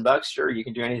 $1,000, sure, you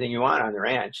can do anything you want on the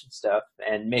ranch and stuff,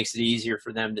 and makes it easier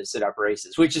for them to set up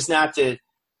races, which is not to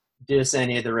diss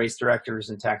any of the race directors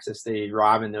in Texas.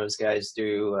 Rob and those guys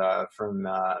do from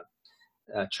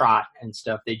Trot and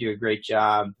stuff. They do a great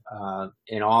job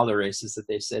in all the races that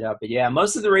they set up. But yeah,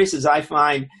 most of the races I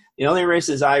find, the only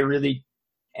races I really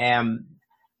am,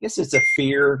 I guess it's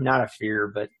not a fear,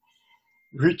 but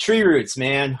tree roots,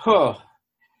 man. Oh,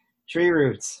 tree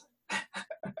roots.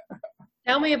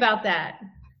 Tell me about that.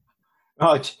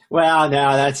 Oh, well,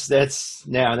 no, that's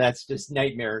just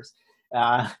nightmares.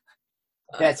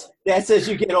 That's as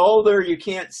you get older, you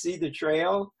can't see the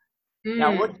trail.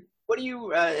 Now, what do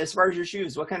you, as far as your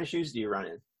shoes, what kind of shoes do you run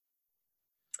in?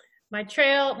 My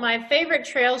favorite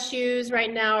trail shoes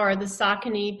right now are the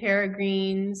Saucony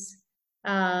Peregrines.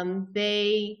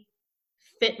 They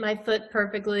fit my foot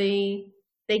perfectly.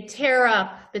 They tear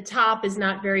up. The top is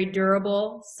not very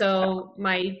durable, so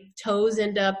my toes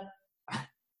end up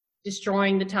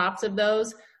destroying the tops of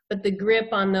those. But the grip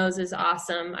on those is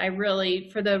awesome.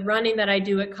 For the running that I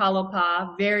do at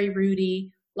Kalopa, very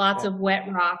rooty, lots of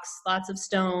wet rocks, lots of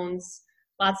stones,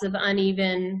 lots of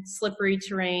uneven, slippery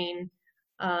terrain.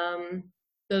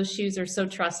 Those shoes are so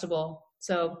trustable.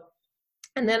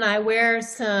 And then I wear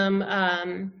some,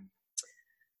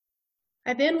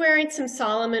 I've been wearing some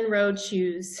Salomon road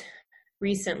shoes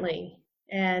recently.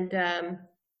 And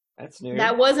That's new.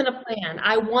 That wasn't a plan.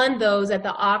 I won those at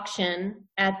the auction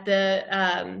at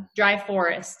the Dry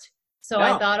Forest. So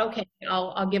I Oh, thought, okay,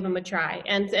 I'll give them a try.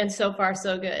 And so far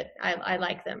so good. I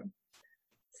like them.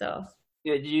 So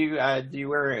do you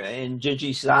wear in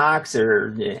Gingy socks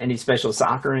or any special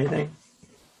sock or anything?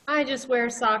 I just wear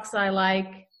socks I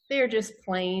like. They're just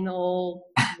plain old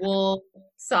wool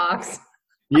socks.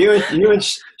 You and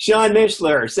Sean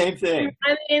Mishler, same thing.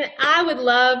 I mean, I would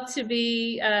love to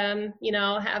be,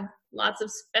 have lots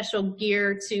of special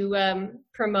gear to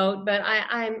promote, but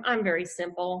I'm very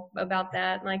simple about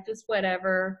that. Like just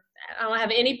whatever. I don't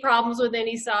have any problems with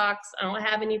any socks. I don't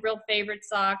have any real favorite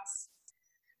socks.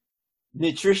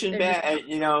 Nutrition They're just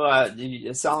bag,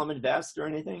 the Solomon vest or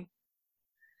anything?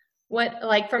 what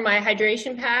like for my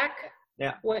hydration pack.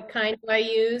 Yeah, What kind do I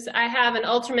use? I have an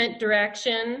Ultimate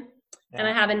Direction and I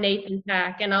yeah, have a Nathan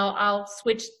pack, and I'll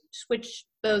switch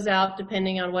those out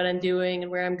depending on what I'm doing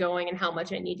and where I'm going and how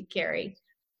much I need to carry.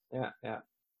 yeah.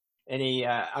 Any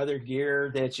other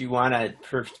gear that you want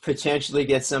to potentially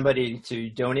get somebody to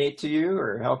donate to you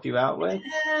or help you out with?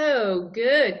 Oh,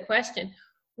 good question.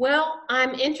 Well,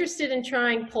 I'm interested in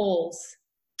trying poles.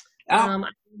 Oh, I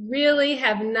really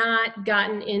have not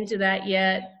gotten into that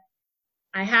yet.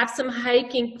 I have some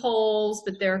hiking poles,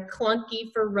 but they're clunky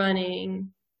for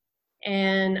running.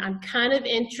 And I'm kind of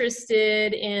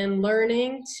interested in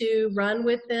learning to run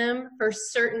with them for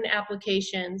certain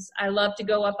applications. I love to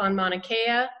go up on Mauna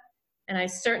Kea, and I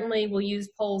certainly will use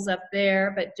poles up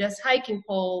there, but just hiking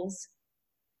poles.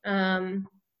 Um,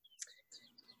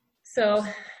 so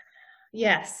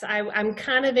yes, I'm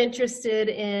kind of interested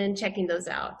in checking those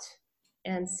out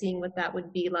and seeing what that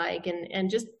would be like, and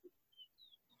just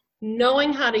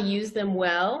knowing how to use them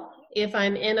well if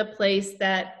I'm in a place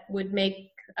that would make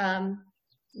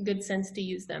good sense to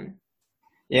use them.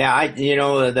 yeah.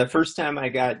 The first time I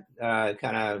got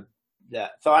kind of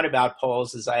thought about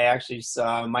poles is I actually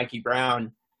saw Mikey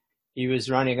Brown. He was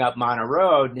running up Mana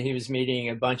Road and he was meeting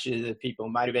a bunch of the people,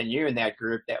 might have been you in that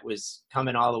group that was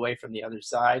coming all the way from the other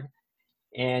side.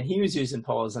 And he was using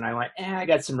poles. And I went, I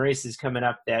got some races coming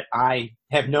up that I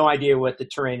have no idea what the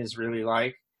terrain is really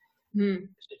like. Hmm.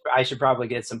 I should probably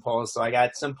get some poles. So I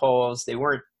got some poles. They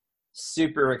weren't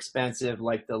super expensive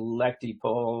like the Lecti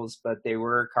poles, but they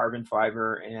were carbon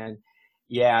fiber. And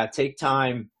yeah, take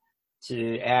time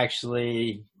to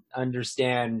actually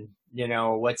understand,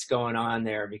 what's going on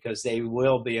there because they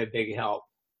will be a big help.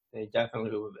 They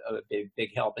definitely will be a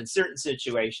big help in certain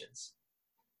situations.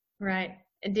 Right.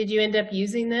 And did you end up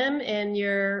using them in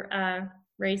your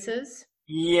races?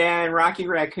 Yeah, in Rocky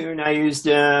Raccoon, I used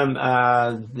them.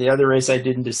 The other race I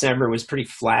did in December was pretty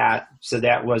flat, so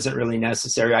that wasn't really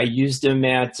necessary. I used them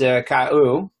at Ka'u,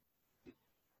 Oh, you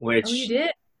which,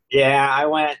 did? yeah, I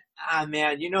went,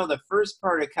 man, the first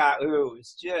part of Ka'u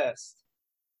is just,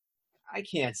 I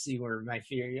can't see where my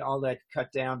feet, all that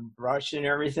cut down brush and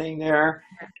everything there.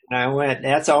 And I went,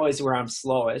 that's always where I'm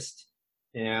slowest,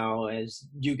 as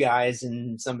you guys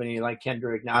and somebody like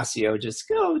Kendra Ignacio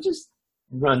just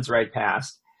runs right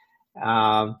past.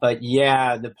 But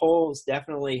yeah, the poles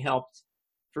definitely helped.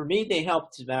 For me, they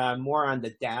helped more on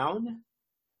the down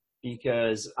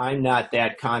because I'm not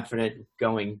that confident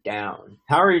going down.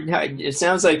 It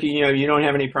sounds like you don't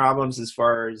have any problems as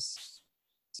far as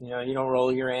you don't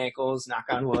roll your ankles, knock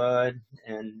on wood,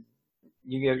 and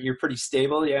you're pretty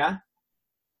stable. Yeah.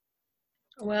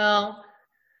 Well,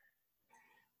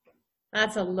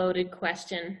 that's a loaded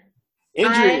question.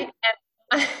 Injury.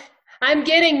 I I'm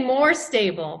getting more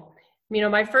stable.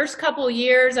 My first couple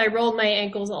years, I rolled my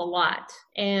ankles a lot,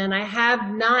 and I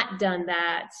have not done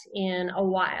that in a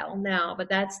while now, but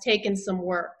that's taken some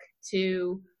work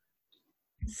to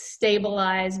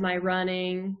stabilize my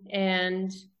running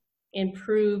and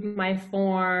improve my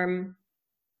form.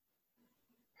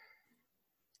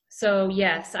 So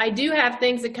yes, I do have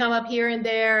things that come up here and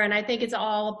there, and I think it's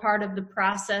all a part of the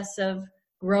process of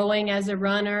growing as a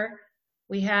runner.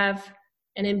 We have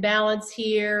an imbalance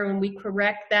here and we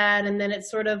correct that, and then it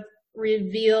sort of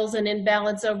reveals an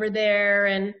imbalance over there,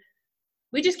 and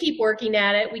we just keep working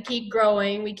at it. We keep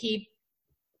growing. We keep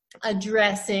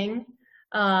addressing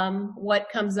what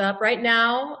comes up. Right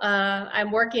now,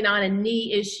 I'm working on a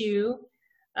knee issue,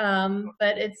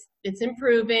 but it's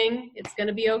improving. It's going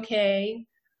to be okay.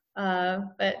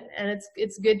 And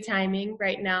it's good timing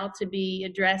right now to be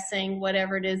addressing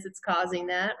whatever it is that's causing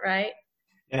that, right?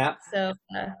 Yeah. So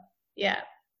yeah.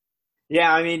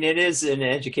 Yeah, I mean, it is an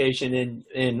education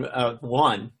in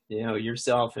one,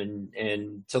 yourself and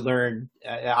to learn.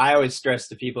 I always stress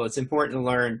to people it's important to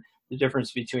learn the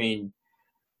difference between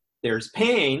there's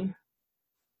pain.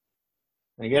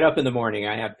 I get up in the morning,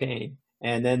 I have pain,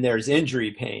 and then there's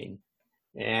injury pain.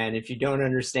 And if you don't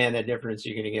understand that difference,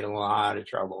 you're going to get in a lot of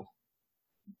trouble.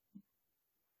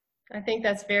 I think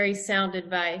that's very sound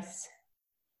advice.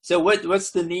 So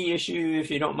what's the knee issue,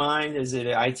 if you don't mind? Is it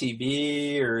an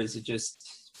ITB or is it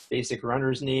just basic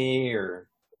runner's knee or?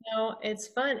 No, it's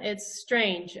fun. It's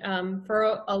strange.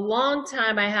 For a long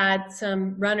time, I had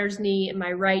some runner's knee in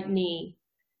my right knee.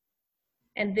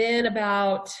 And then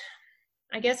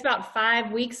I guess about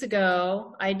 5 weeks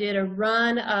ago, I did a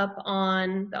run up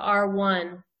on the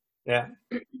R1. Yeah,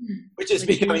 which is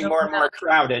becoming more and more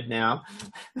crowded now.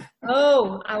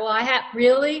 Oh, well, I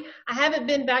haven't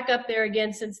been back up there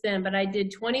again since then, but I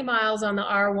did 20 miles on the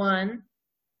R1.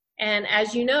 And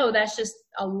as you know, that's just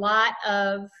a lot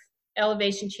of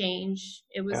elevation change.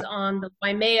 It was on the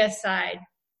Waimea side.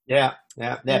 Yeah,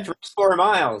 that first 4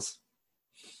 miles.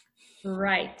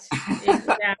 Right,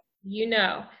 exactly.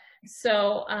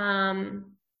 So,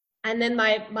 and then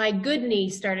my good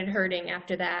knee started hurting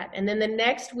after that. And then the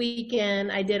next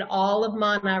weekend, I did all of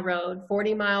Mana Road,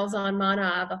 40 miles on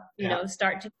Mana,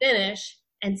 start to finish.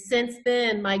 And since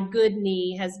then, my good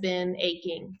knee has been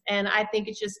aching. And I think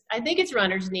it's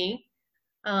runner's knee.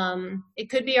 It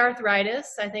could be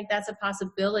arthritis. I think that's a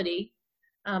possibility.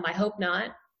 I hope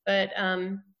not, but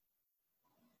I'm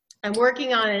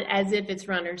working on it as if it's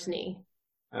runner's knee.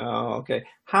 Oh, okay.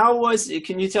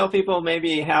 Can you tell people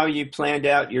maybe how you planned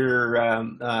out your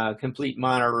complete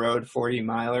Mana Road 40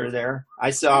 miler there?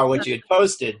 I saw what you had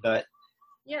posted, but.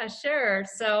 Yeah, sure.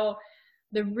 So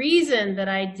the reason that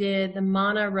I did the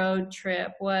Mana Road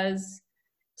trip was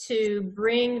to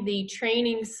bring the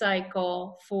training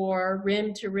cycle for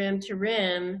rim to rim to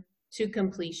rim to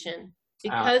completion.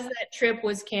 Because that trip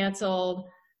was canceled,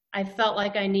 I felt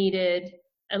like I needed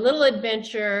a little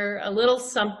adventure, a little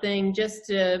something just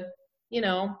to,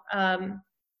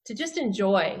 to just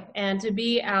enjoy and to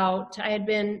be out. I had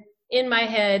been in my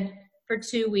head for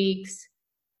 2 weeks.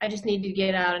 I just needed to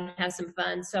get out and have some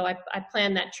fun. So I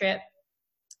planned that trip.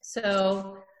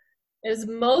 So it was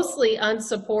mostly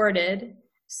unsupported.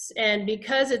 And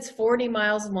because it's 40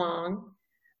 miles long,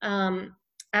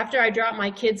 after I dropped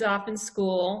my kids off in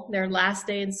school, their last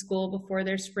day in school before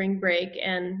their spring break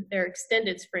and their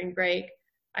extended spring break,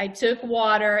 I took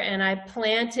water and I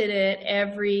planted it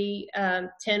every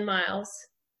 10 miles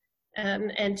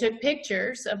and took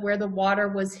pictures of where the water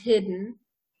was hidden.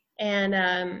 And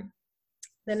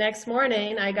the next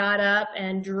morning I got up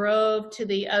and drove to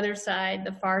the other side,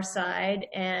 the far side,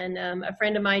 and a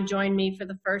friend of mine joined me for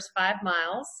the first 5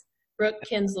 miles. Brooke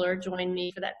Kinsler joined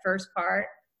me for that first part.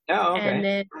 Oh, okay.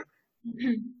 And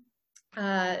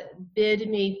then bid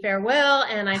me farewell,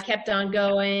 and I kept on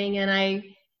going, and I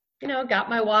got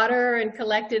my water and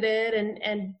collected it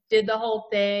and did the whole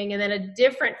thing. And then a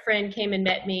different friend came and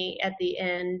met me at the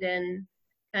end and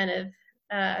kind of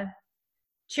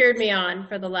cheered me on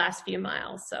for the last few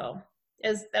miles. So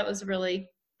that was really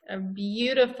a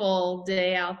beautiful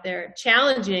day out there,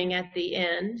 challenging at the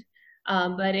end,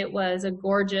 but it was a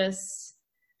gorgeous,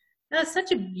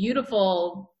 such a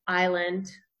beautiful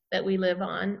island that we live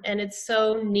on. And it's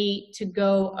so neat to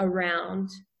go around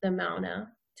the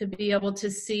Mauna, to be able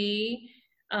to see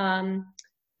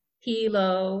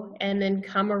Hilo and then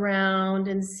come around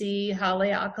and see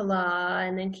Haleakala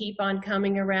and then keep on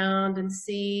coming around and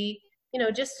see,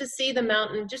 just to see the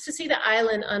mountain, just to see the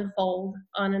island unfold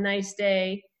on a nice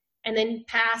day, and then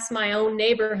pass my own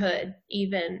neighborhood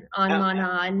even on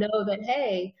Mana and know that,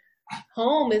 hey,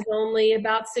 home is only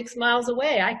about 6 miles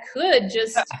away. I could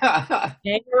just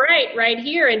hang right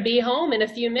here and be home in a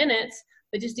few minutes.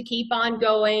 But just to keep on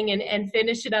going and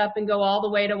finish it up and go all the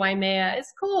way to Waimea,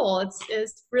 it's cool.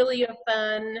 It's really a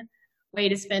fun way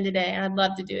to spend a day. I'd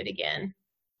love to do it again.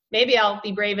 Maybe I'll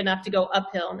be brave enough to go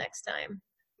uphill next time.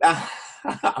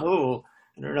 Oh,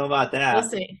 I don't know about that.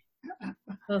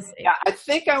 We'll see. Yeah, I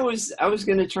think I was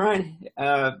going to try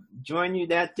and join you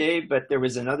that day, but there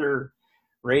was another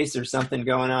race or something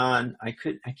going on. I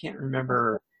can't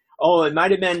remember. Oh, it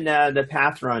might have been the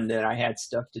Path Run that I had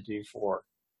stuff to do for.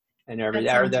 And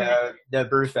everything, or the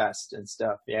Brewfest and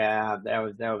stuff. Yeah, that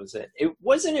was it.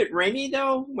 Wasn't it rainy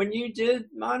though when you did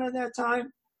Mana that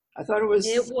time? I thought it was.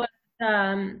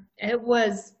 It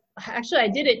was actually, I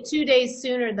did it 2 days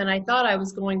sooner than I thought I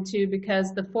was going to,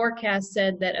 because the forecast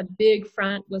said that a big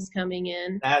front was coming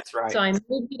in. That's right. So I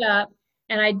moved it up,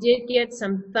 and I did get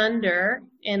some thunder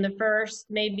in the first,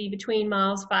 maybe between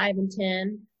miles 5 and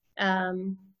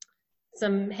 10,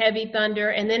 some heavy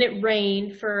thunder, and then it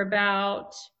rained for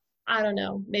about, I don't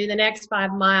know, maybe the next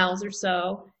 5 miles or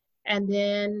so. And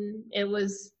then it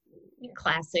was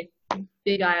classic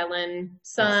Big Island,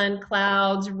 sun,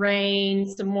 clouds, rain,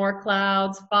 some more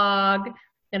clouds, fog.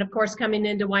 And of course, coming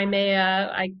into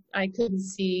Waimea, I couldn't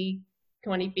see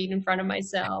 20 feet in front of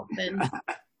myself. And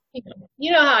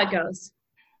you know how it goes.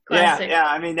 Yeah, Classic. yeah.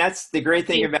 I mean, that's the great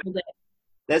thing about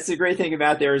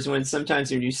there is when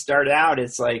sometimes when you start out,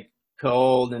 it's like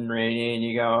cold and rainy, and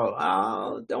you go,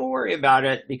 oh, don't worry about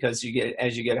it, because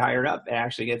as you get higher up, it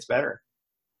actually gets better.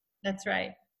 That's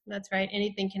right. That's right.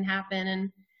 Anything can happen.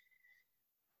 And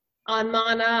on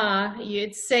Mana,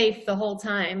 it's safe the whole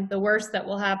time. The worst that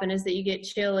will happen is that you get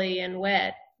chilly and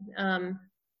wet.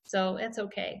 So it's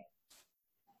okay.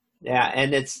 Yeah,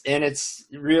 and it's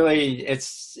really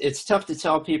it's tough to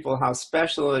tell people how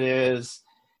special it is,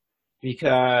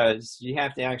 because you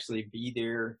have to actually be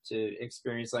there to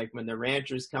experience. Like when the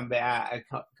ranchers come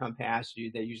past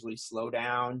you, they usually slow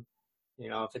down,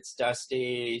 if it's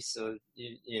dusty. So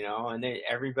and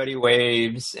everybody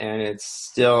waves, and it's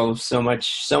still so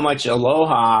much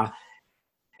aloha.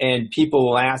 And people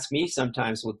will ask me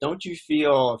sometimes, well, don't you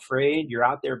feel afraid? You're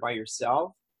out there by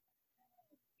yourself.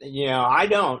 I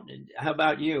don't. How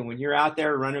about you? When you're out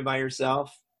there running by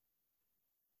yourself,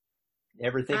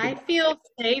 ever think I feel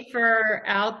safer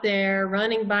out there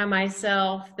running by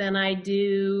myself than I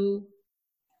do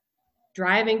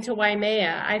driving to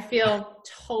Waimea. I feel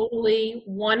totally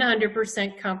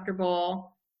 100%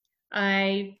 comfortable.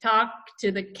 I talk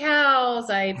to the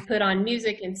cows. I put on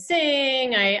music and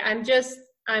sing. I'm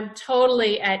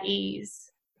totally at ease.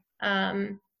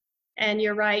 And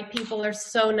you're right, people are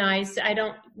so nice.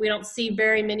 We don't see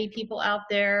very many people out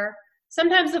there.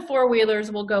 Sometimes the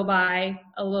four-wheelers will go by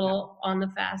a little on the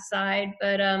fast side,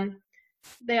 but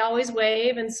they always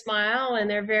wave and smile, and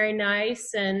they're very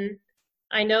nice. And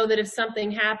I know that if something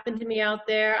happened to me out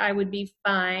there, I would be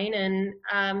fine. And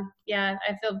I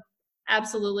feel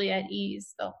absolutely at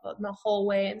ease the whole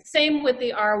way. And same with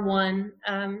the R1,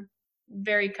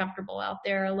 very comfortable out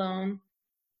there alone.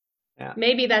 Yeah.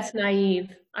 Maybe that's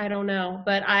naive. I don't know.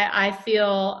 But I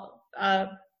feel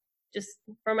just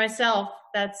for myself,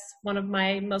 that's one of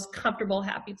my most comfortable,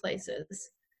 happy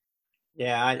places.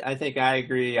 Yeah, I think I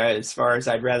agree. As far as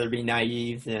I'd rather be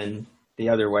naive than the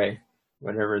other way,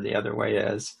 whatever the other way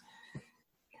is.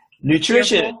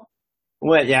 Nutrition. Fearful?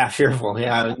 Well, yeah, fearful.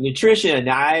 Yeah, nutrition.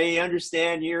 I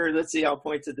understand let's see, I'll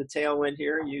point to the tailwind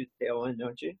here. You tailwind,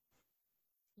 don't you?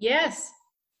 Yes.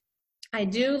 I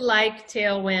do like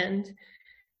tailwind.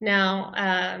 Now,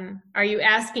 are you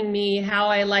asking me how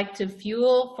I like to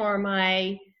fuel for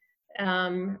my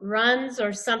runs,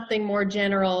 or something more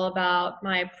general about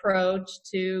my approach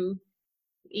to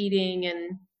eating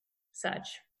and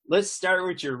such? Let's start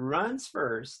with your runs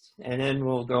first, and then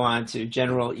we'll go on to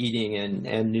general eating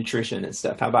and nutrition and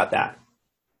stuff. How about that?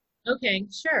 Okay,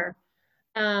 sure.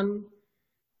 Tailwind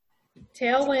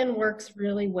works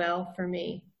really well for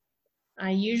me.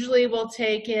 I usually will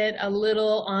take it a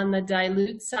little on the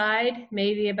dilute side,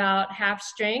 maybe about half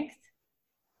strength.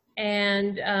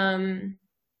 And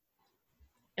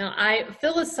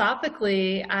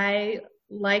philosophically, I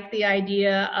like the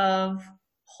idea of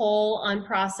whole,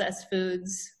 unprocessed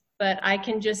foods. But I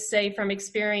can just say from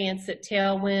experience that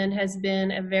Tailwind has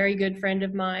been a very good friend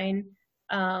of mine.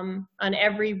 On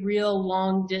every real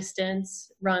long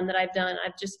distance run that I've done,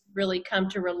 I've just really come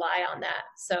to rely on that.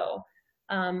 So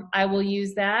I will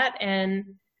use that. And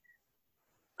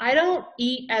I don't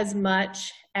eat as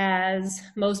much as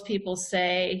most people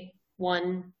say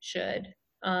one should.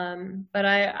 But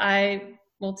I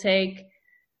will take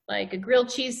like a grilled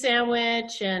cheese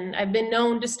sandwich, and I've been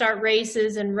known to start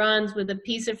races and runs with a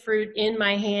piece of fruit in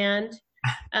my hand.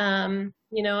 I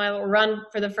will run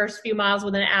for the first few miles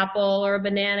with an apple or a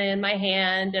banana in my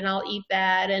hand, and I'll eat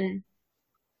that and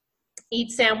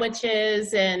eat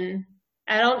sandwiches. And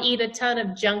I don't eat a ton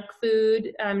of junk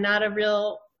food. I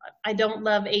don't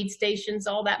love aid stations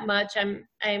all that much.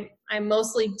 I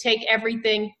mostly take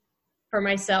everything for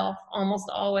myself almost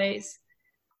always.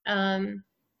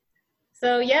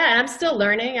 So yeah, I'm still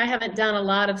learning. I haven't done a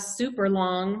lot of super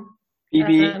long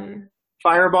PB,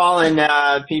 Fireball and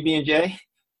PB&J.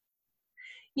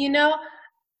 You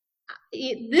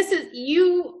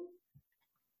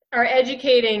are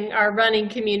educating our running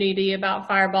community about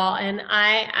Fireball, and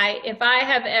if I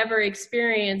have ever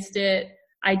experienced it,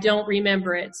 I don't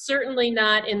remember it. Certainly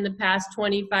not in the past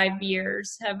 25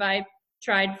 years have I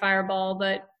tried Fireball,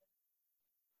 but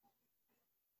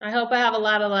I hope I have a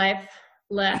lot of life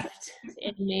left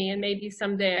in me, and maybe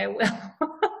someday I will.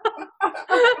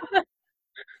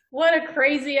 What a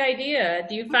crazy idea.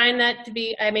 Do you find that to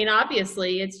be,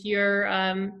 obviously it's your...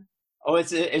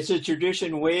 It's a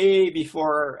tradition way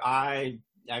before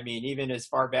even as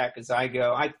far back as I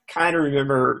go. I kind of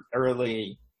remember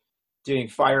early doing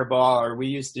Fireball, or we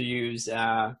used to use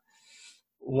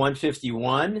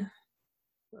 151.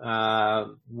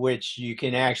 which you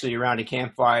can actually, around a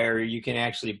campfire, you can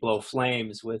actually blow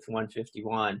flames with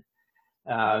 151.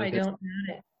 I Because don't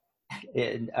know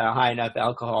it. high enough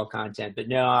alcohol content. But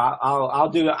no, I'll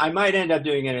do. I might end up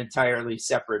doing an entirely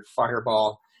separate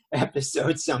Fireball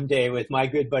episode someday with my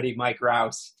good buddy Mike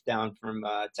Rouse down from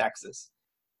Texas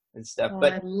and stuff. Oh,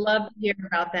 But I'd love to hear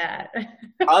about that.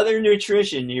 other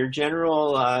nutrition, your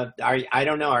general. I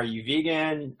don't know. Are you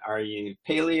vegan? Are you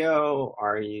paleo?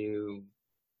 Are you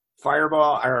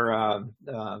Fireball or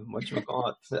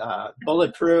whatchamacallit,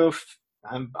 bulletproof?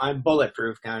 I'm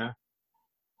bulletproof kind of.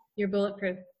 You're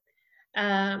bulletproof.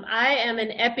 I am an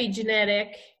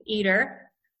epigenetic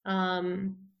eater.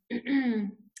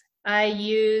 I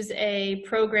use a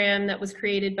program that was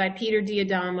created by Peter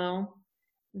Diadamo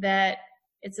that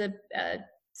it's a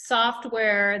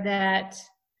software that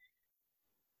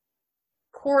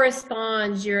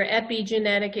corresponds your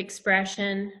epigenetic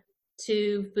expression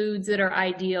to foods that are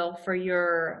ideal for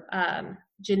your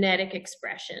genetic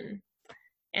expression.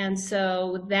 And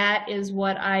so that is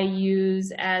what I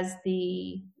use as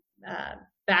the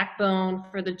backbone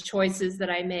for the choices that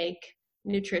I make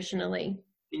nutritionally.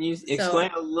 Can you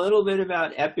explain a little bit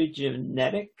about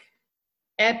epigenetic?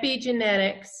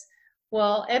 Epigenetics.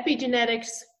 Well, epigenetics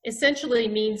essentially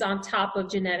means on top of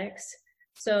genetics.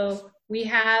 So we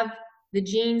have the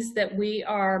genes that we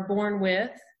are born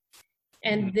with,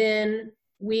 and then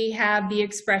we have the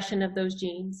expression of those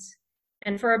genes.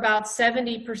 And for about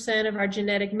 70% of our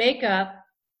genetic makeup,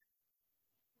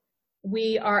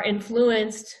 we are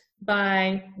influenced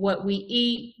by what we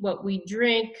eat, what we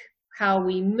drink, how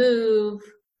we move,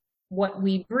 what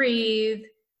we breathe.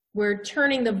 We're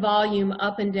turning the volume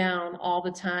up and down all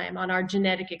the time on our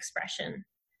genetic expression.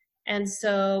 And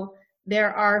so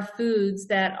there are foods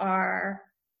that are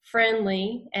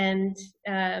friendly and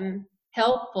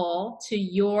helpful to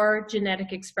your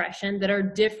genetic expression that are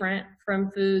different from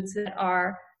foods that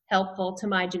are helpful to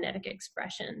my genetic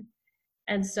expression.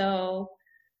 And so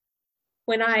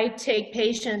when I take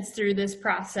patients through this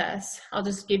process, I'll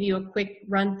just give you a quick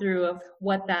run through of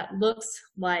what that looks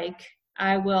like.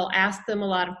 I will ask them a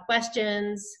lot of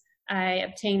questions. I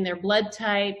obtain their blood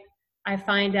type. I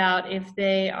find out if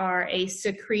they are a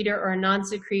secretor or a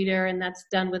non-secretor, and that's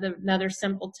done with another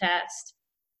simple test.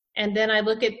 And then I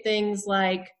look at things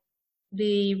like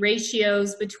the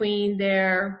ratios between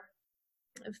their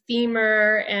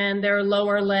femur and their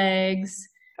lower legs,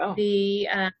 the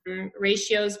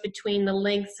ratios between the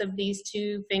lengths of these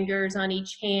two fingers on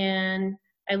each hand.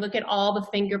 I look at all the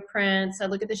fingerprints. I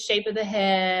look at the shape of the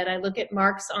head. I look at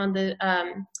marks on the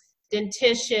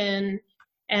dentition.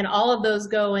 And all of those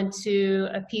go into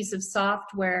a piece of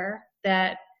software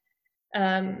that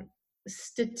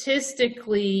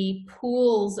statistically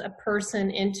pools a person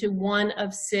into one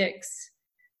of 6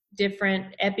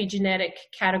 different epigenetic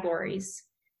categories.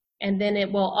 And then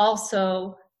it will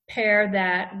also pair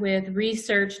that with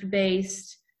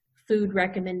research-based food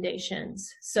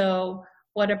recommendations. So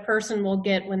what a person will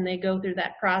get when they go through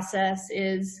that process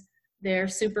is their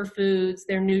superfoods,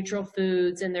 their neutral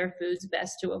foods, and their foods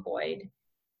best to avoid.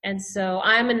 And so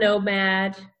I'm a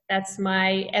nomad. That's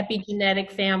my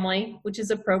epigenetic family, which is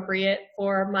appropriate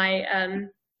for my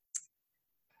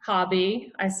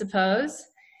hobby, I suppose.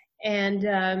 And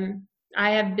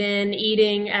I have been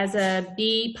eating as a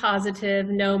B-positive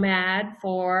nomad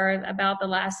for about the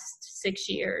last 6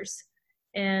 years.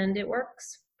 And it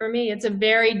works for me. It's a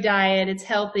varied diet. It's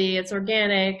healthy. It's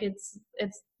organic. It's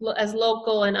as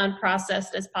local and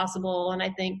unprocessed as possible. And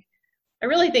I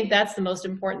really think that's the most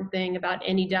important thing about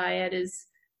any diet is,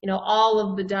 all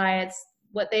of the diets,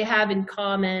 what they have in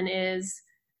common is,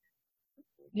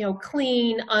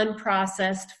 clean,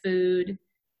 unprocessed food.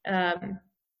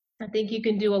 I think you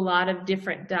can do a lot of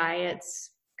different diets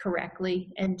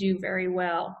correctly and do very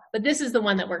well. But this is the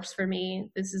one that works for me.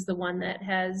 This is the one that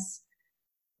has,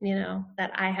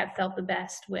 that I have felt the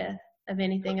best with of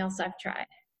anything else I've tried.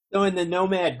 So in the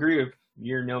nomad group,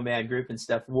 your nomad group and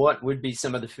stuff, what would be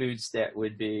some of the foods that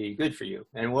would be good for you?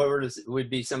 And what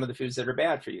would be some of the foods that are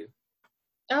bad for you?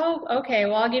 Oh, okay.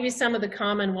 Well, I'll give you some of the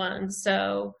common ones.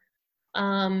 So,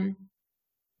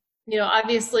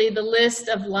 obviously the list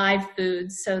of live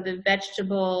foods, so the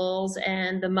vegetables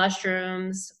and the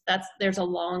mushrooms, there's a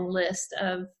long list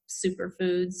of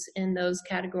superfoods in those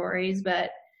categories,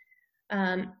 but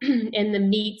in the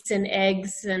meats and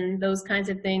eggs and those kinds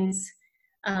of things,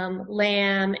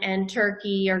 lamb and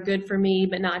turkey are good for me,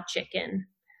 but not chicken.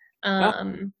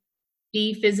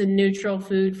 Beef is a neutral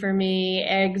food for me.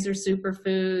 Eggs are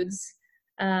superfoods.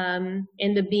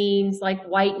 In the beans, like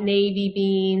white navy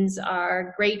beans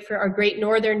are great Great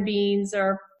Northern beans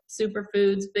are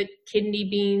superfoods, but kidney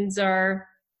beans are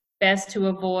best to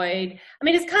avoid. I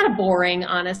mean, it's kind of boring,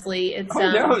 honestly. It's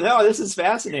Oh, no, this is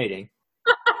fascinating.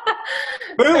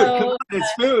 Food, come so on,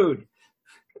 it's food.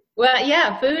 well,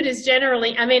 yeah, food is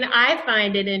generally, I mean, I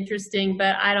find it interesting,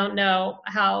 but I don't know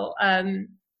how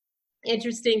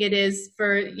interesting it is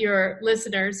for your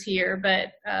listeners here,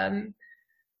 but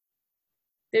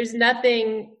there's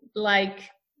nothing like,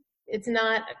 it's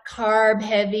not carb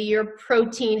heavy or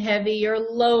protein heavy or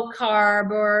low carb,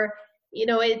 or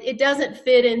it doesn't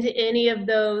fit into any of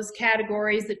those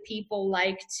categories that people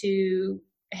like to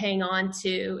hang on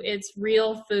to. It's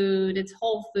real food, it's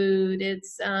whole food,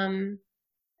 it's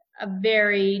a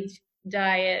varied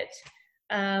diet.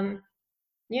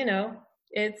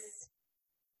 It's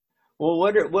Well,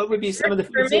 what would be some of the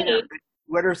for foods me.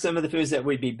 what are some of the foods that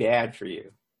would be bad for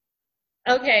you?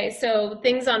 Okay, so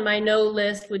things on my no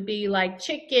list would be like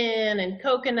chicken and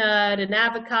coconut and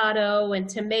avocado and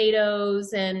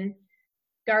tomatoes and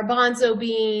garbanzo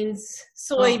beans,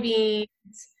 soybeans.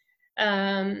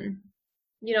 I'm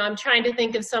trying to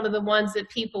think of some of the ones that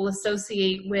people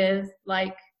associate with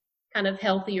like kind of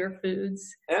healthier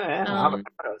foods. Yeah,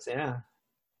 avocados, yeah.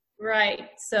 Right.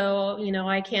 So,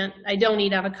 I don't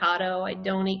eat avocado. I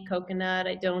don't eat coconut.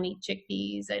 I don't eat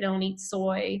chickpeas. I don't eat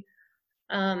soy.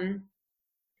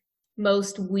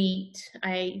 Most wheat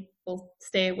I will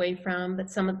stay away from, but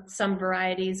some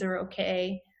varieties are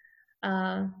okay.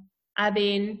 I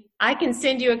mean, I can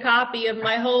send you a copy of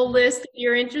my whole list if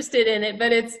you're interested in it,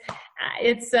 but it's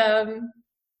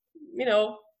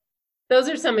those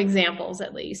are some examples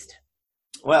at least.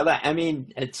 Well, I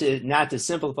mean, not to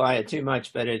simplify it too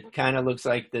much, but it kind of looks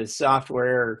like the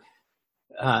software,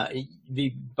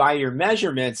 by your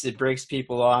measurements, it breaks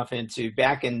people off into,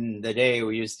 back in the day,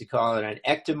 we used to call it an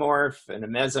ectomorph and a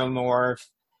mesomorph,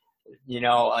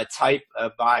 a type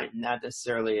of body, not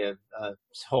necessarily a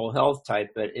whole health type,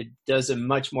 but it does a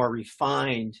much more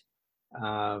refined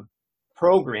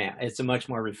program. It's a much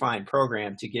more refined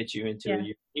program to get you into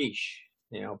your niche,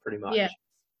 pretty much. Yeah.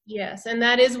 Yes, and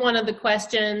that is one of the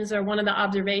questions, or one of the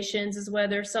observations, is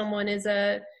whether someone is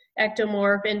a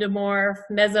ectomorph, endomorph,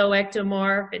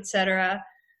 mesoectomorph, etc.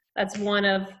 That's one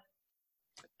of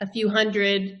a few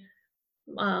hundred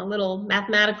little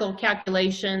mathematical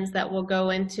calculations that will go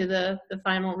into the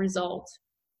final result.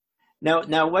 Now,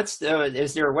 is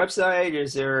there a website?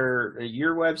 Is there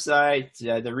your website,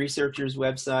 the researcher's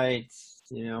website?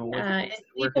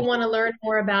 If people want to learn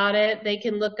more about it, they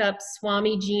can look up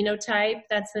Swami Genotype.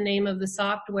 That's the name of the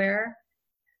software.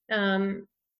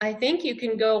 I think you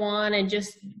can go on and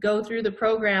just go through the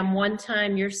program one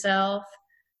time yourself.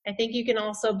 I think you can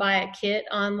also buy a kit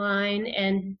online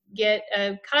and get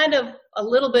a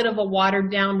little bit of a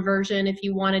watered down version if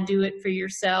you want to do it for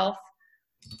yourself.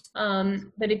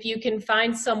 But if you can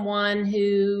find someone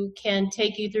who can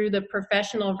take you through the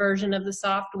professional version of the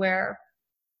software,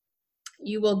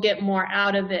 you will get more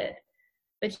out of it.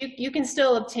 But you can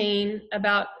still obtain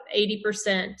about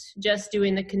 80% just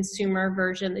doing the consumer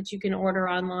version that you can order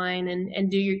online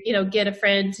and do get a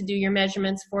friend to do your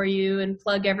measurements for you and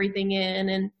plug everything in.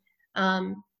 And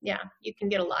you can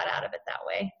get a lot out of it that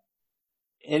way.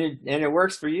 And it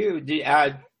works for you.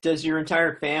 Does your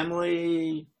entire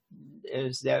family,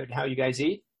 is that how you guys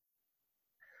eat?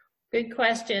 Good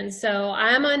question. So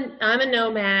I'm a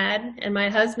nomad and my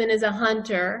husband is a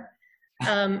hunter.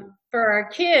 For our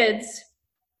kids,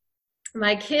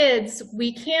 my kids,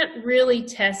 we can't really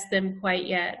test them quite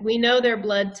yet. We know their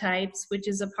blood types, which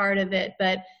is a part of it,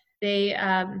 but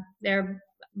their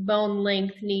bone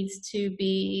length needs to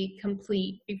be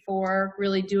complete before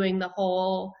really doing the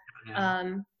whole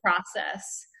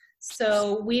process.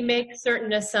 So we make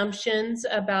certain assumptions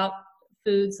about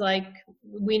foods, like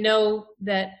we know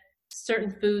that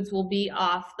certain foods will be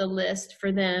off the list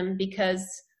for them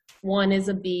because one is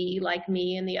a B like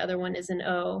me and the other one is an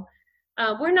O.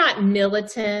 We're not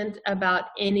militant about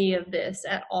any of this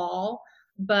at all,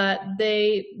 but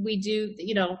we do,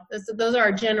 those are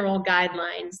our general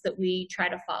guidelines that we try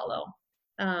to follow.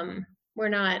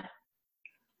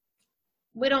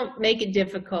 We don't make it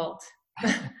difficult.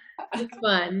 It's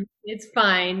fun. It's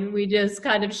fine. We just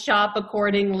kind of shop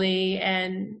accordingly.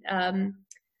 And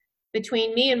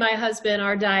between me and my husband,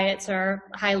 our diets are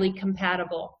highly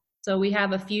compatible. So we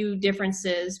have a few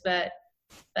differences, but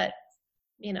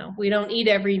we don't eat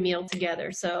every meal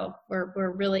together. So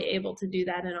we're really able to do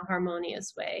that in a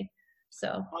harmonious way.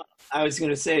 So I was going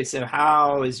to say, so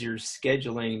how is your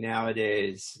scheduling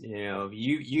nowadays?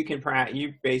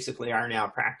 You basically are now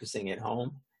practicing at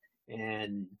home,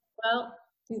 and well,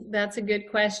 that's a good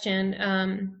question.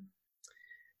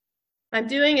 I'm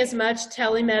doing as much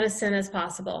telemedicine as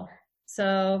possible.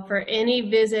 So for any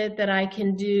visit that I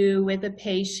can do with a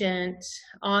patient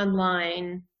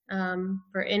online,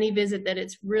 for any visit that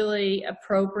it's really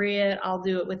appropriate, I'll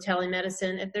do it with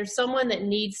telemedicine. If there's someone that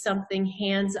needs something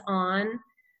hands-on,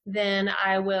 then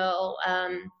I will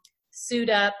suit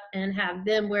up and have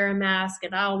them wear a mask,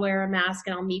 and I'll wear a mask,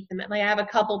 and I'll meet them. Like I have a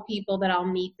couple people that I'll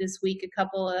meet this week, a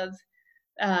couple of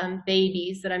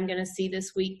babies that I'm going to see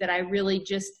this week that I really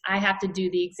I have to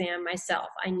do the exam myself.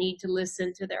 I need to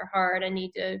listen to their heart. I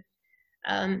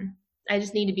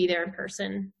just need to be there in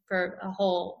person for a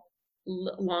whole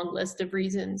long list of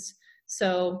reasons.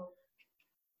 So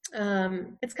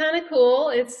it's kind of cool.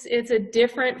 It's a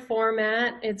different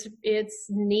format. It's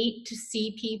neat to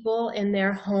see people in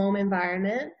their home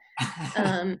environment.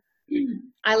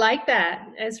 I like that.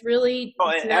 It's really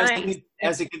nice.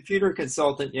 As a computer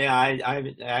consultant, yeah,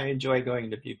 I enjoy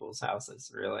going to people's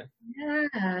houses, really.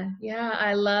 Yeah.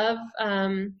 I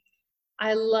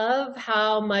love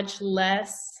how much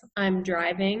less I'm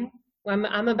driving.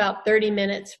 I'm about 30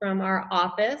 minutes from our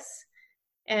office,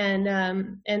 and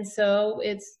so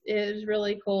it is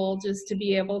really cool just to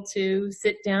be able to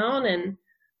sit down and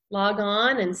log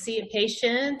on and see a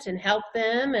patient and help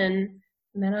them, and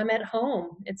then I'm at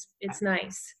home. It's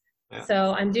nice. Yeah.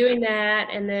 So I'm doing that,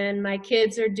 and then my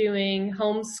kids are doing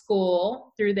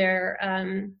homeschool through their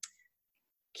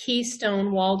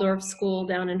Keystone Waldorf School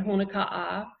down in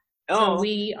Honoka'a. So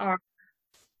we are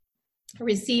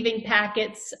receiving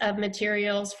packets of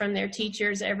materials from their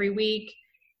teachers every week.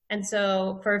 And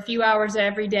so for a few hours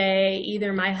every day,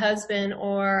 either my husband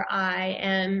or I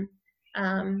am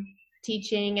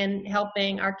teaching and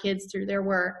helping our kids through their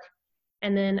work.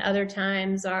 And then other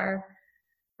times are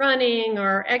running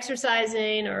or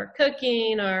exercising or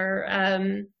cooking or,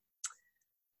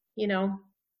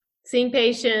 seeing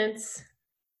patients.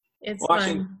 It's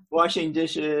fun. Washing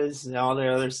dishes and all the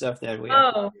other stuff that we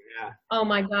have to do. Yeah. Oh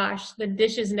my gosh, the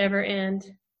dishes never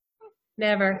end.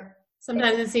 Never.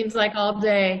 Sometimes it seems like all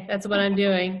day. That's what I'm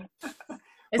doing.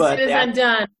 As soon as I'm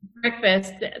done,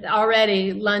 breakfast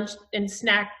already, lunch and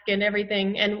snack and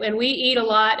everything. And we eat a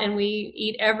lot, and we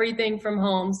eat everything from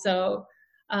home. So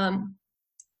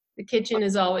the kitchen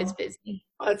is always busy.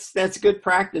 That's good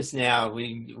practice now.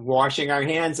 We washing our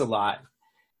hands a lot.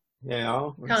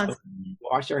 Constantly.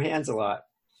 Wash our hands a lot.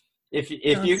 If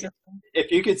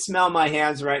you could smell my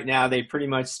hands right now, they pretty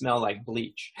much smell like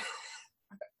bleach.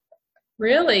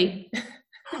 Really?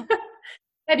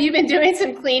 Have you been doing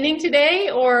some cleaning today,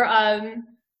 or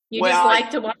just like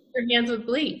to wash your hands with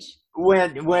bleach?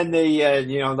 When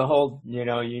the the whole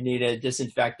you need a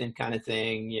disinfectant kind of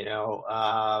thing,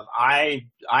 I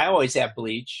always have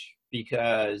bleach,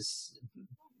 because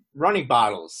running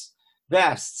bottles,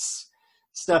 vests,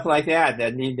 stuff like that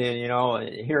need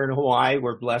to, here in Hawaii,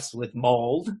 we're blessed with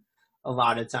mold a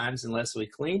lot of times unless we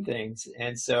clean things.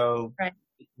 And so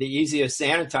the easiest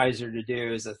sanitizer to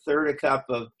do is 1/3 cup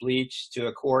of bleach to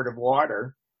 1 quart of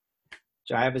water,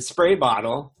 which I have a spray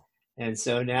bottle. And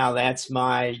so now that's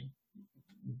my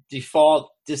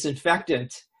default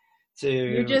disinfectant.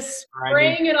 You're just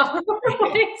spraying it all over the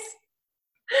place.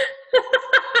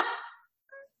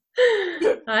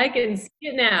 I can see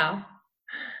it now.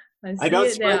 I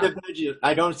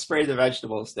don't spray the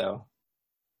vegetables, though.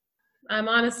 I'm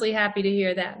honestly happy to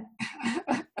hear that.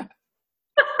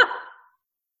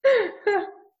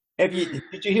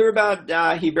 Did you hear about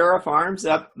Hibera Farms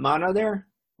up Mana there?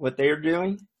 What they're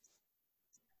doing?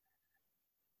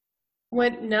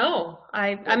 What? No.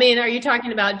 I mean, are you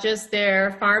talking about just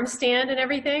their farm stand and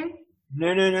everything?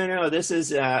 No. This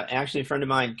is actually a friend of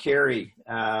mine, Carrie.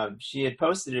 She had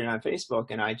posted it on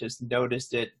Facebook, and I just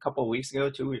noticed it a couple of weeks ago,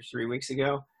 2 or 3 weeks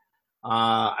ago.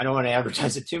 I don't want to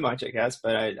advertise it too much, I guess,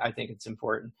 but I think it's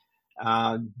important.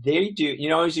 They do,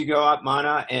 as you go up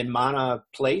Mana and Mana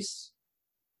Place,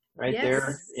 right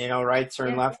there, right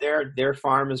turn left there, their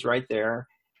farm is right there.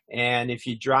 And if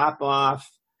you drop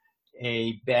off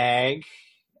a bag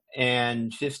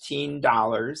and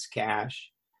 $15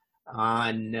 cash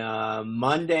on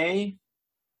Monday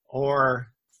or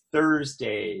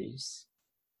Thursdays,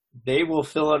 they will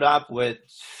fill it up with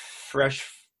fresh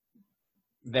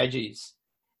veggies,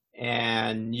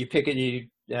 and you pick it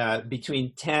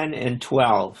between 10 and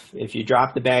 12. If you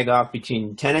drop the bag off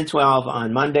between 10 and 12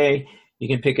 on Monday, you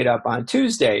can pick it up on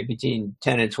Tuesday between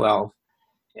 10 and 12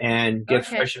 and get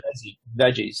fresh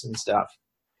veggies and stuff.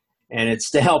 And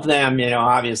it's to help them,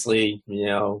 obviously,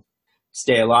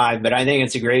 stay alive. But I think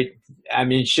it's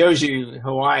it shows you,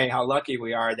 Hawaii, how lucky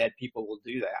we are that people will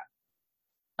do that.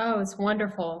 Oh, it's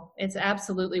wonderful. It's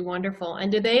absolutely wonderful.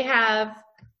 And do they have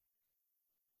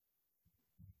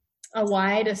a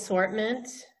wide assortment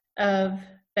of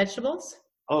vegetables?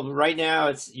 Oh, right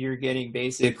now you're getting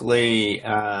basically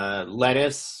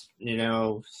lettuce,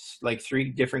 like three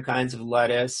different kinds of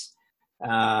lettuce,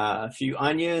 a few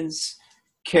onions,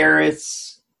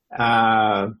 carrots,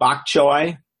 bok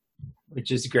choy,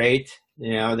 which is great.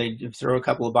 They throw a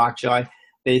couple of bok choy.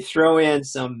 They throw in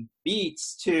some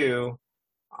beets too.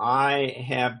 I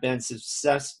have been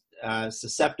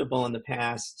susceptible in the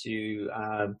past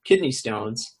to kidney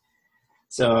stones,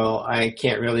 so I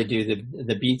can't really do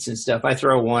the beets and stuff. I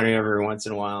throw one every once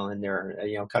in a while in there,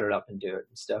 cut it up and do it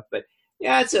and stuff. But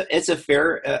yeah, it's a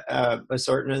fair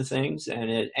assortment of things,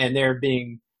 and they're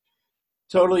being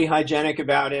totally hygienic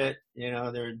about it.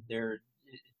 They're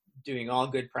doing all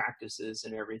good practices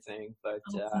and everything. But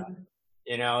Awesome.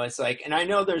 it's like, and I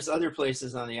know there's other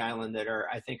places on the island that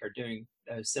I think are doing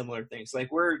similar things. Like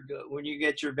when you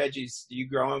get your veggies, do you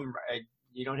grow them?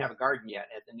 You don't have a garden yet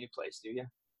at the new place, do you?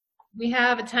 We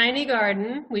have a tiny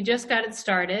garden. We just got it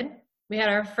started. We had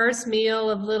our first meal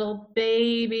of little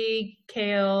baby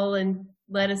kale and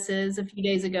lettuces a few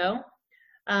days ago.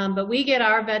 But we get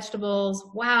our vegetables.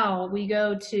 Wow, we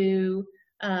go to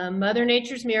Mother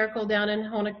Nature's Miracle down in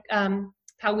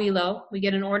Pauilo. We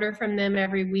get an order from them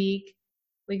every week.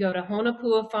 We go to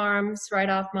Honapua Farms right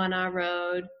off Mana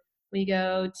Road. We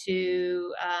go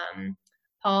to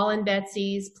Paul and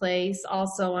Betsy's place,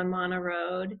 also on Mana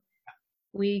Road.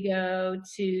 We go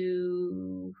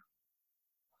to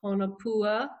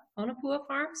Honapua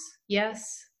Farms.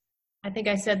 Yes, I think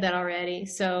I said that already.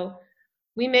 So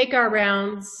we make our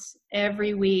rounds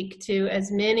every week to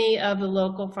as many of the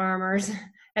local farmers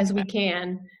as we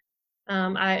can.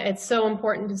 It's so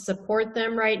important to support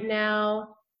them right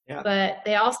now, Yeah. but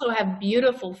they also have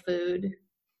beautiful food,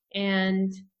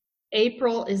 and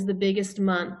April is the biggest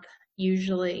month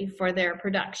usually for their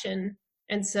production.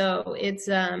 And so it's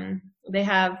they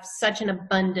have such an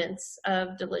abundance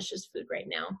of delicious food right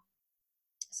now.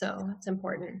 So it's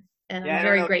important. And Yeah, I'm I don't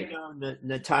very know if you grateful. know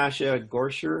Natasha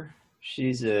Gorsher.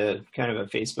 She's a kind of a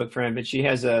Facebook friend, but she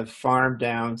has a farm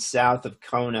down south of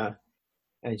Kona,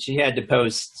 and she had to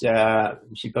post.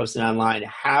 She posted online,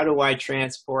 "How do I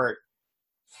transport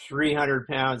 300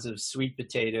 pounds of sweet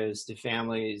potatoes to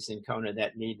families in Kona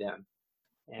that need them?"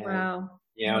 And Wow.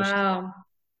 she, Wow.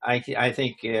 I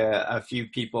think a few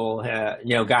people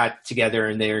got together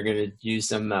and they were going to use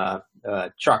some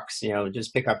trucks,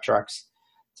 just pick up trucks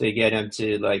to get them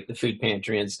to like the food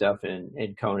pantry and stuff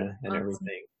in Kona and Awesome.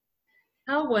 everything.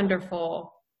 How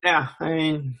wonderful. Yeah, I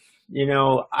mean,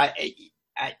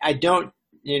 I don't,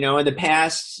 in the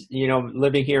past,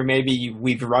 living here, maybe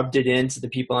we've rubbed it into the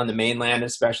people on the mainland,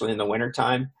 especially in the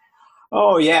wintertime.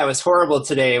 Oh yeah, it was horrible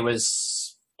today. It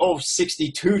was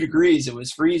 62 degrees. It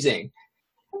was freezing.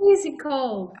 Easy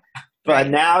cold. But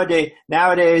Right.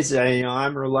 nowadays,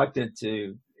 I'm reluctant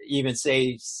to even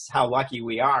say how lucky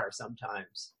we are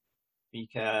sometimes,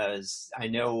 because I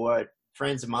know what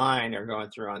friends of mine are going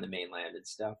through on the mainland and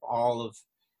stuff.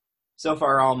 So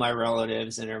far, all my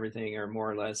relatives and everything are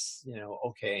more or less,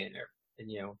 okay, and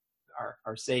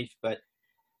are safe. But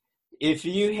if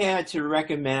you had to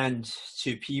recommend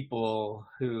to people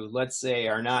who, let's say,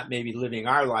 are not maybe living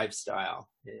our lifestyle,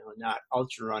 not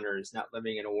ultra runners, not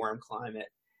living in a warm climate,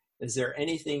 is there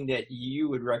anything that you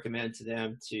would recommend to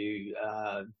them to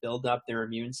build up their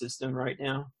immune system right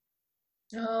now?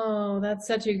 Oh, that's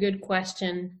such a good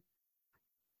question.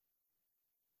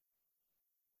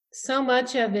 So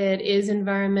much of it is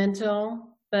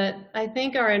environmental, but I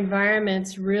think our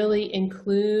environments really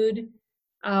include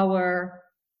our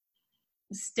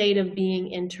state of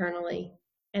being internally.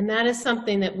 And that is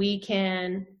something that we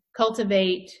can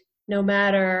cultivate no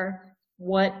matter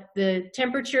what the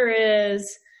temperature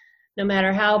is, no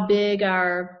matter how big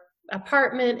our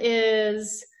apartment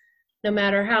is, no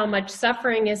matter how much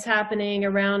suffering is happening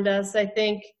around us. I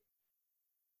think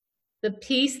the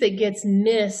piece that gets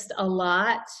missed a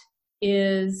lot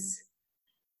is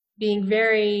being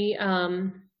very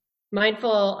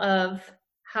mindful of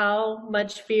how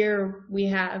much fear we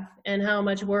have and how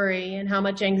much worry and how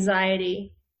much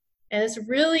anxiety. And this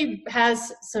really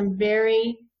has some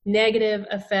very negative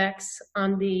effects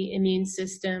on the immune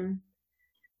system.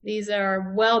 These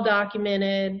are well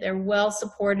documented, they're well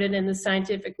supported in the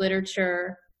scientific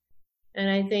literature. And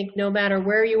I think no matter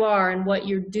where you are and what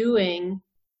you're doing,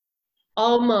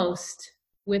 almost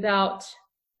without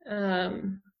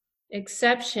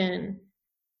exception,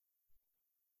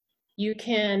 you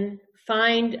can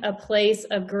find a place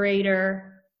of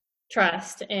greater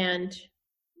trust and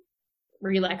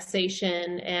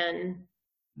relaxation. And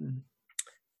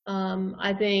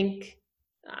I think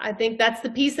that's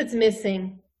the piece that's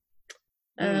missing.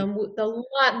 The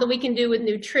lot that we can do with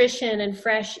nutrition and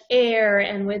fresh air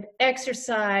and with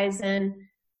exercise and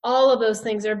All of those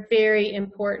things are very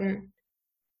important,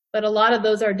 but a lot of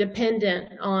those are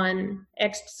dependent on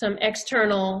some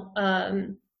external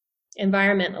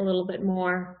environment a little bit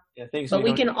more. Yeah, things But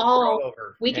we don't have control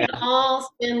over. we can all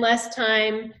spend less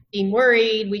time being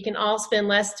worried. We can all spend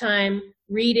less time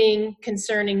reading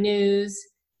concerning news,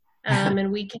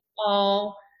 and we can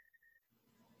all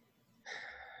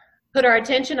put our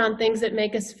attention on things that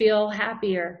make us feel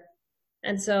happier.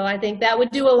 And so I think that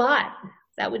would do a lot.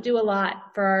 That would do a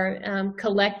lot for our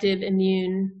collective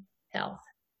immune health.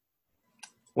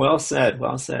 Well said.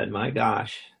 Well said. My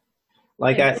gosh.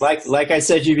 Like I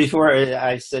said to you before,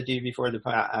 the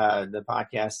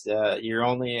podcast. You're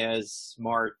only as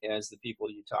smart as the people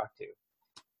you talk to,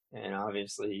 and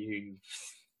obviously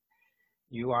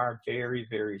you are very,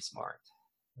 very smart.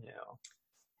 You know,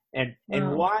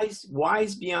 and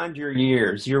wise beyond your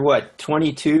years. You're what,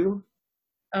 22?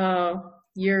 Oh,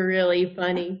 you're really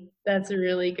funny. That's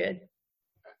really good.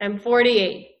 I'm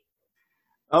 48.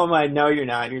 Oh my, no, you're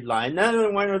not. You're lying.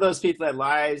 None one of those people that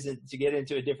lies to get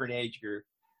into a different age group.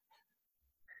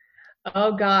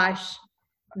 Oh gosh.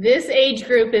 This age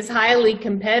group is highly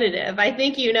competitive. I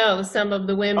think you know some of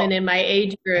the women in my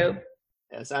age group.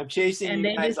 Yes, I'm chasing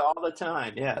you guys all the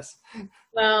time. Yes.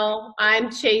 Well, I'm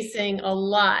chasing a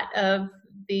lot of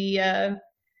the,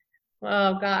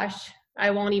 oh gosh,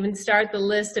 I won't even start the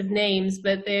list of names,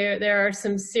 but there are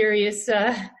some serious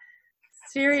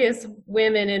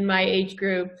women in my age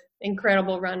group,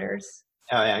 incredible runners.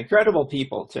 Oh yeah, incredible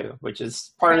people too, which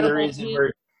is part of the reason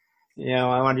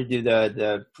I want to do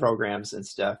the programs and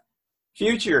stuff.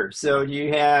 Future. So do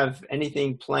you have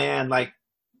anything planned, like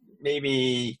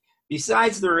maybe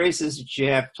besides the races that you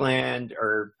have planned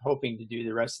or hoping to do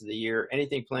the rest of the year,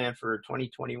 anything planned for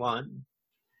 2021?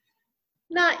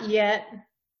 Not yet.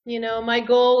 My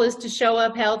goal is to show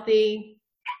up healthy.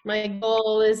 My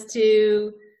goal is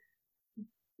to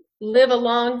live a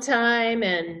long time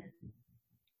and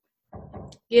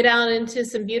get out into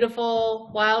some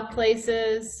beautiful wild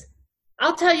places.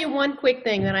 I'll tell you one quick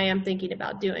thing that I am thinking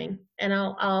about doing, and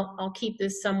I'll keep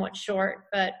this somewhat short,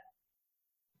 but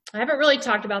I haven't really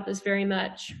talked about this very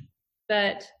much,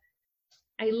 but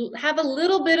I have a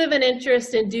little bit of an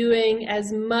interest in doing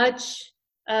as much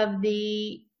of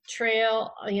the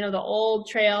trail, the old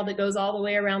trail that goes all the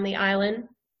way around the island.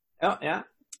 Oh, yeah.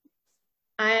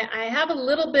 I have a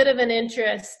little bit of an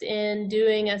interest in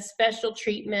doing a special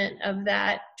treatment of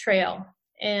that trail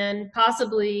and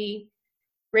possibly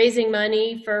raising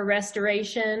money for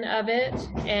restoration of it.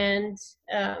 And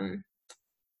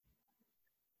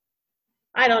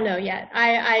I don't know yet.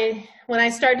 When I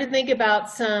start to think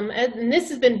about and this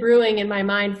has been brewing in my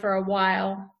mind for a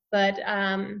while, but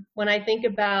when I think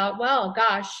about, well,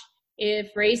 gosh,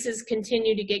 if races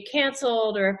continue to get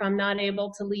canceled or if I'm not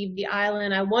able to leave the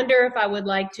island, I wonder if I would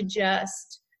like to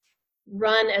just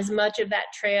run as much of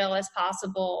that trail as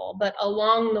possible, but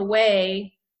along the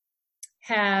way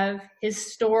have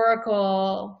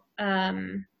historical,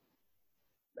 some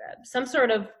sort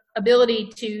of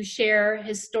ability to share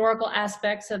historical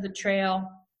aspects of the trail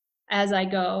as I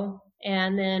go,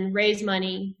 and then raise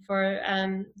money for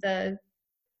I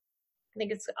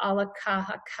think it's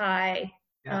Alakahakai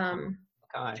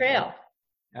trail.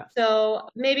 Yeah. So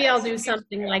maybe I'll do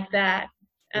something like that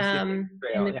in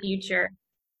the future.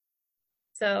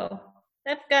 So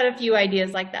I've got a few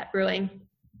ideas like that brewing.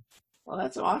 Well,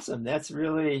 that's awesome. That's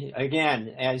really,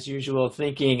 again, as usual,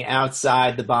 thinking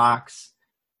outside the box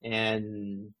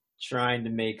and trying to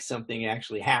make something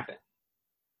actually happen.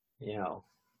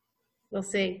 We'll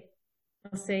see.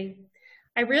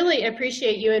 I really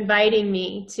appreciate you inviting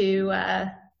me to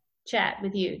chat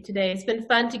with you today. It's been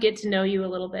fun to get to know you a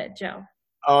little bit, Joe.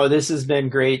 Oh, this has been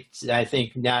great. I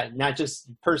think not just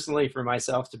personally for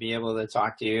myself to be able to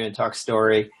talk to you and talk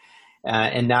story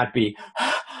and not be,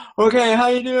 okay, how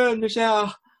you doing,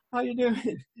 Michelle? How you doing?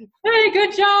 Hey,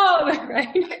 good job.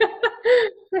 Right.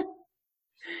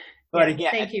 But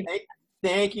again,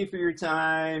 thank you for your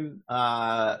time.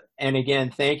 And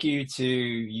again, thank you to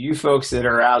you folks that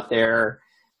are out there,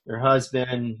 your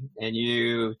husband and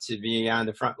you, to be on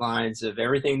the front lines of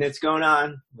everything that's going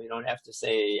on. We don't have to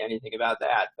say anything about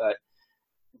that, but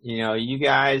you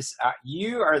guys,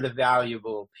 you are the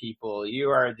valuable people. You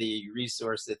are the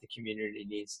resource that the community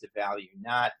needs to value,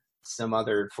 not some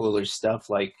other foolish stuff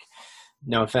like,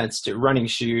 no offense to running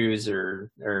shoes or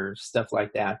stuff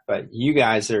like that, but you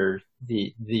guys are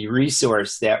the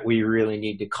resource that we really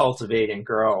need to cultivate and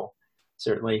grow,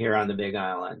 certainly here on the Big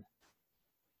Island.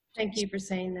 Thank you for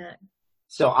saying that.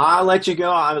 So I'll let you go.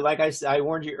 Like I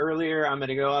warned you earlier, I'm going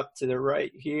to go up to the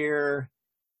right here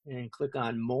and click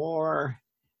on more.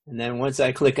 And then once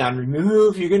I click on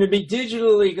remove, you're going to be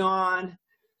digitally gone.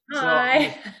 So I'm Hi.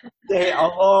 going to say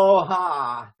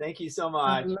aloha. Thank you so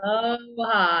much.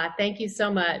 Aloha. Thank you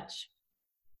so much.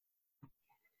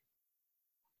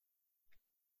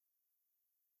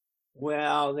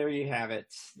 Well, there you have it.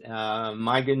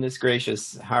 My goodness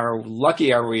gracious, how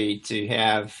lucky are we to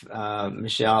have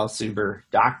Michelle Suber,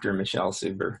 Dr. Michelle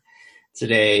Suber,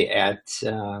 today at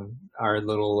our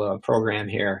little program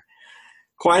here.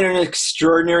 Quite an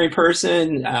extraordinary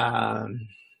person, a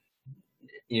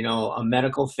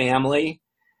medical family,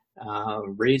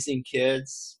 raising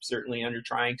kids, certainly under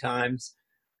trying times.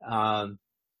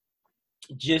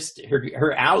 Just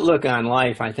her outlook on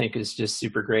life, I think, is just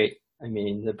super great. I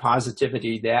mean, the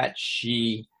positivity that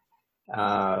she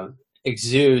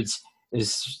exudes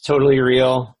is totally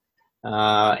real.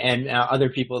 And other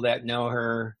people that know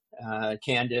her,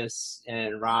 Candace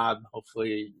and Rob,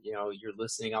 hopefully, you're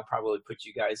listening. I'll probably put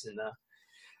you guys in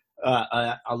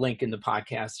a link in the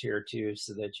podcast here too,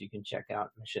 so that you can check out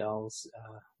Michelle's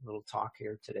little talk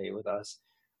here today with us.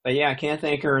 But yeah, I can't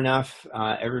thank her enough.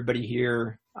 Everybody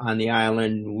here on the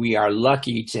island, we are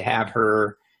lucky to have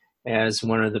her as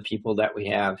one of the people that we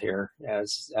have here.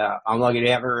 I'm lucky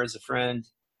to have her as a friend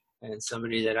and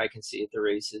somebody that I can see at the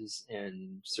races,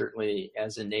 and certainly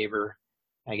as a neighbor.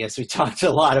 I guess we talked a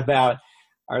lot about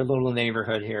our little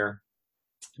neighborhood here.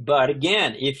 But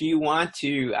again, if you want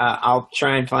to, I'll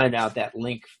try and find out that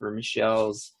link for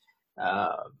Michelle's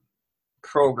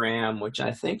program, which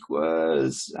I think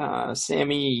was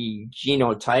Sammy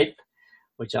Genotype,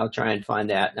 which I'll try and find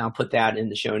that, and I'll put that in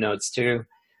the show notes too.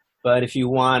 But if you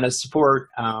want to support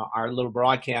our little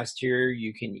broadcast here,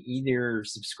 you can either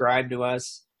subscribe to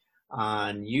us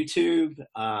on YouTube,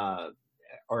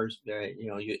 or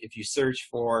if you search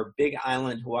for Big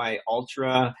Island Hawaii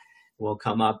Ultra, will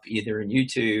come up either in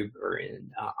YouTube or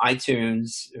in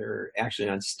iTunes, or actually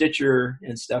on Stitcher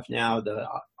and stuff now. The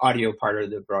audio part of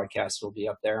the broadcast will be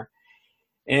up there.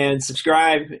 And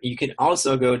subscribe. You can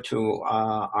also go to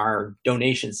our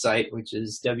donation site, which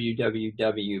is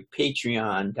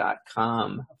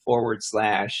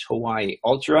www.patreon.com/Hawaii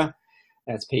Ultra.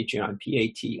 That's Patreon,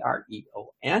 Patreon.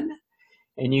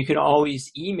 And you can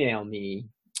always email me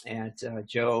at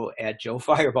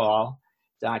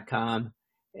joe@joefireball.com.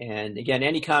 And again,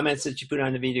 any comments that you put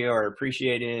on the video are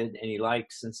appreciated. Any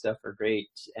likes and stuff are great.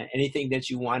 Anything that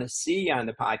you want to see on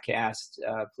the podcast,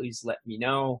 please let me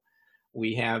know.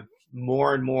 We have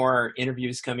more and more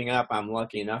interviews coming up. I'm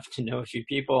lucky enough to know a few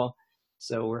people,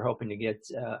 so we're hoping to get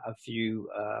a few,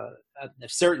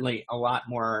 certainly a lot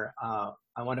more.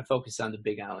 I want to focus on the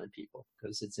Big Island people,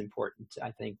 because it's important,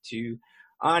 I think, to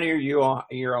honor your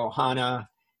ohana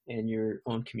and your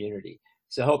own community.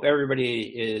 So I hope everybody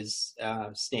is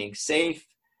staying safe,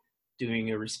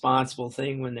 doing a responsible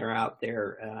thing when they're out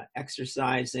there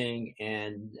exercising.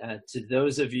 And to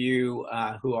those of you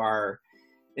who are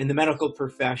in the medical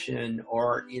profession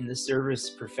or in the service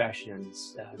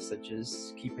professions, such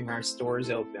as keeping our stores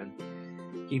open,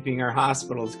 keeping our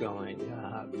hospitals going,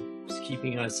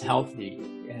 keeping us healthy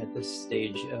at this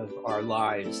stage of our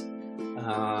lives.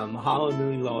 Mahalo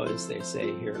nui loa, as they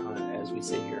say here, as we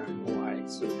say here in Hawaii.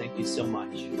 So thank you so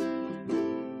much.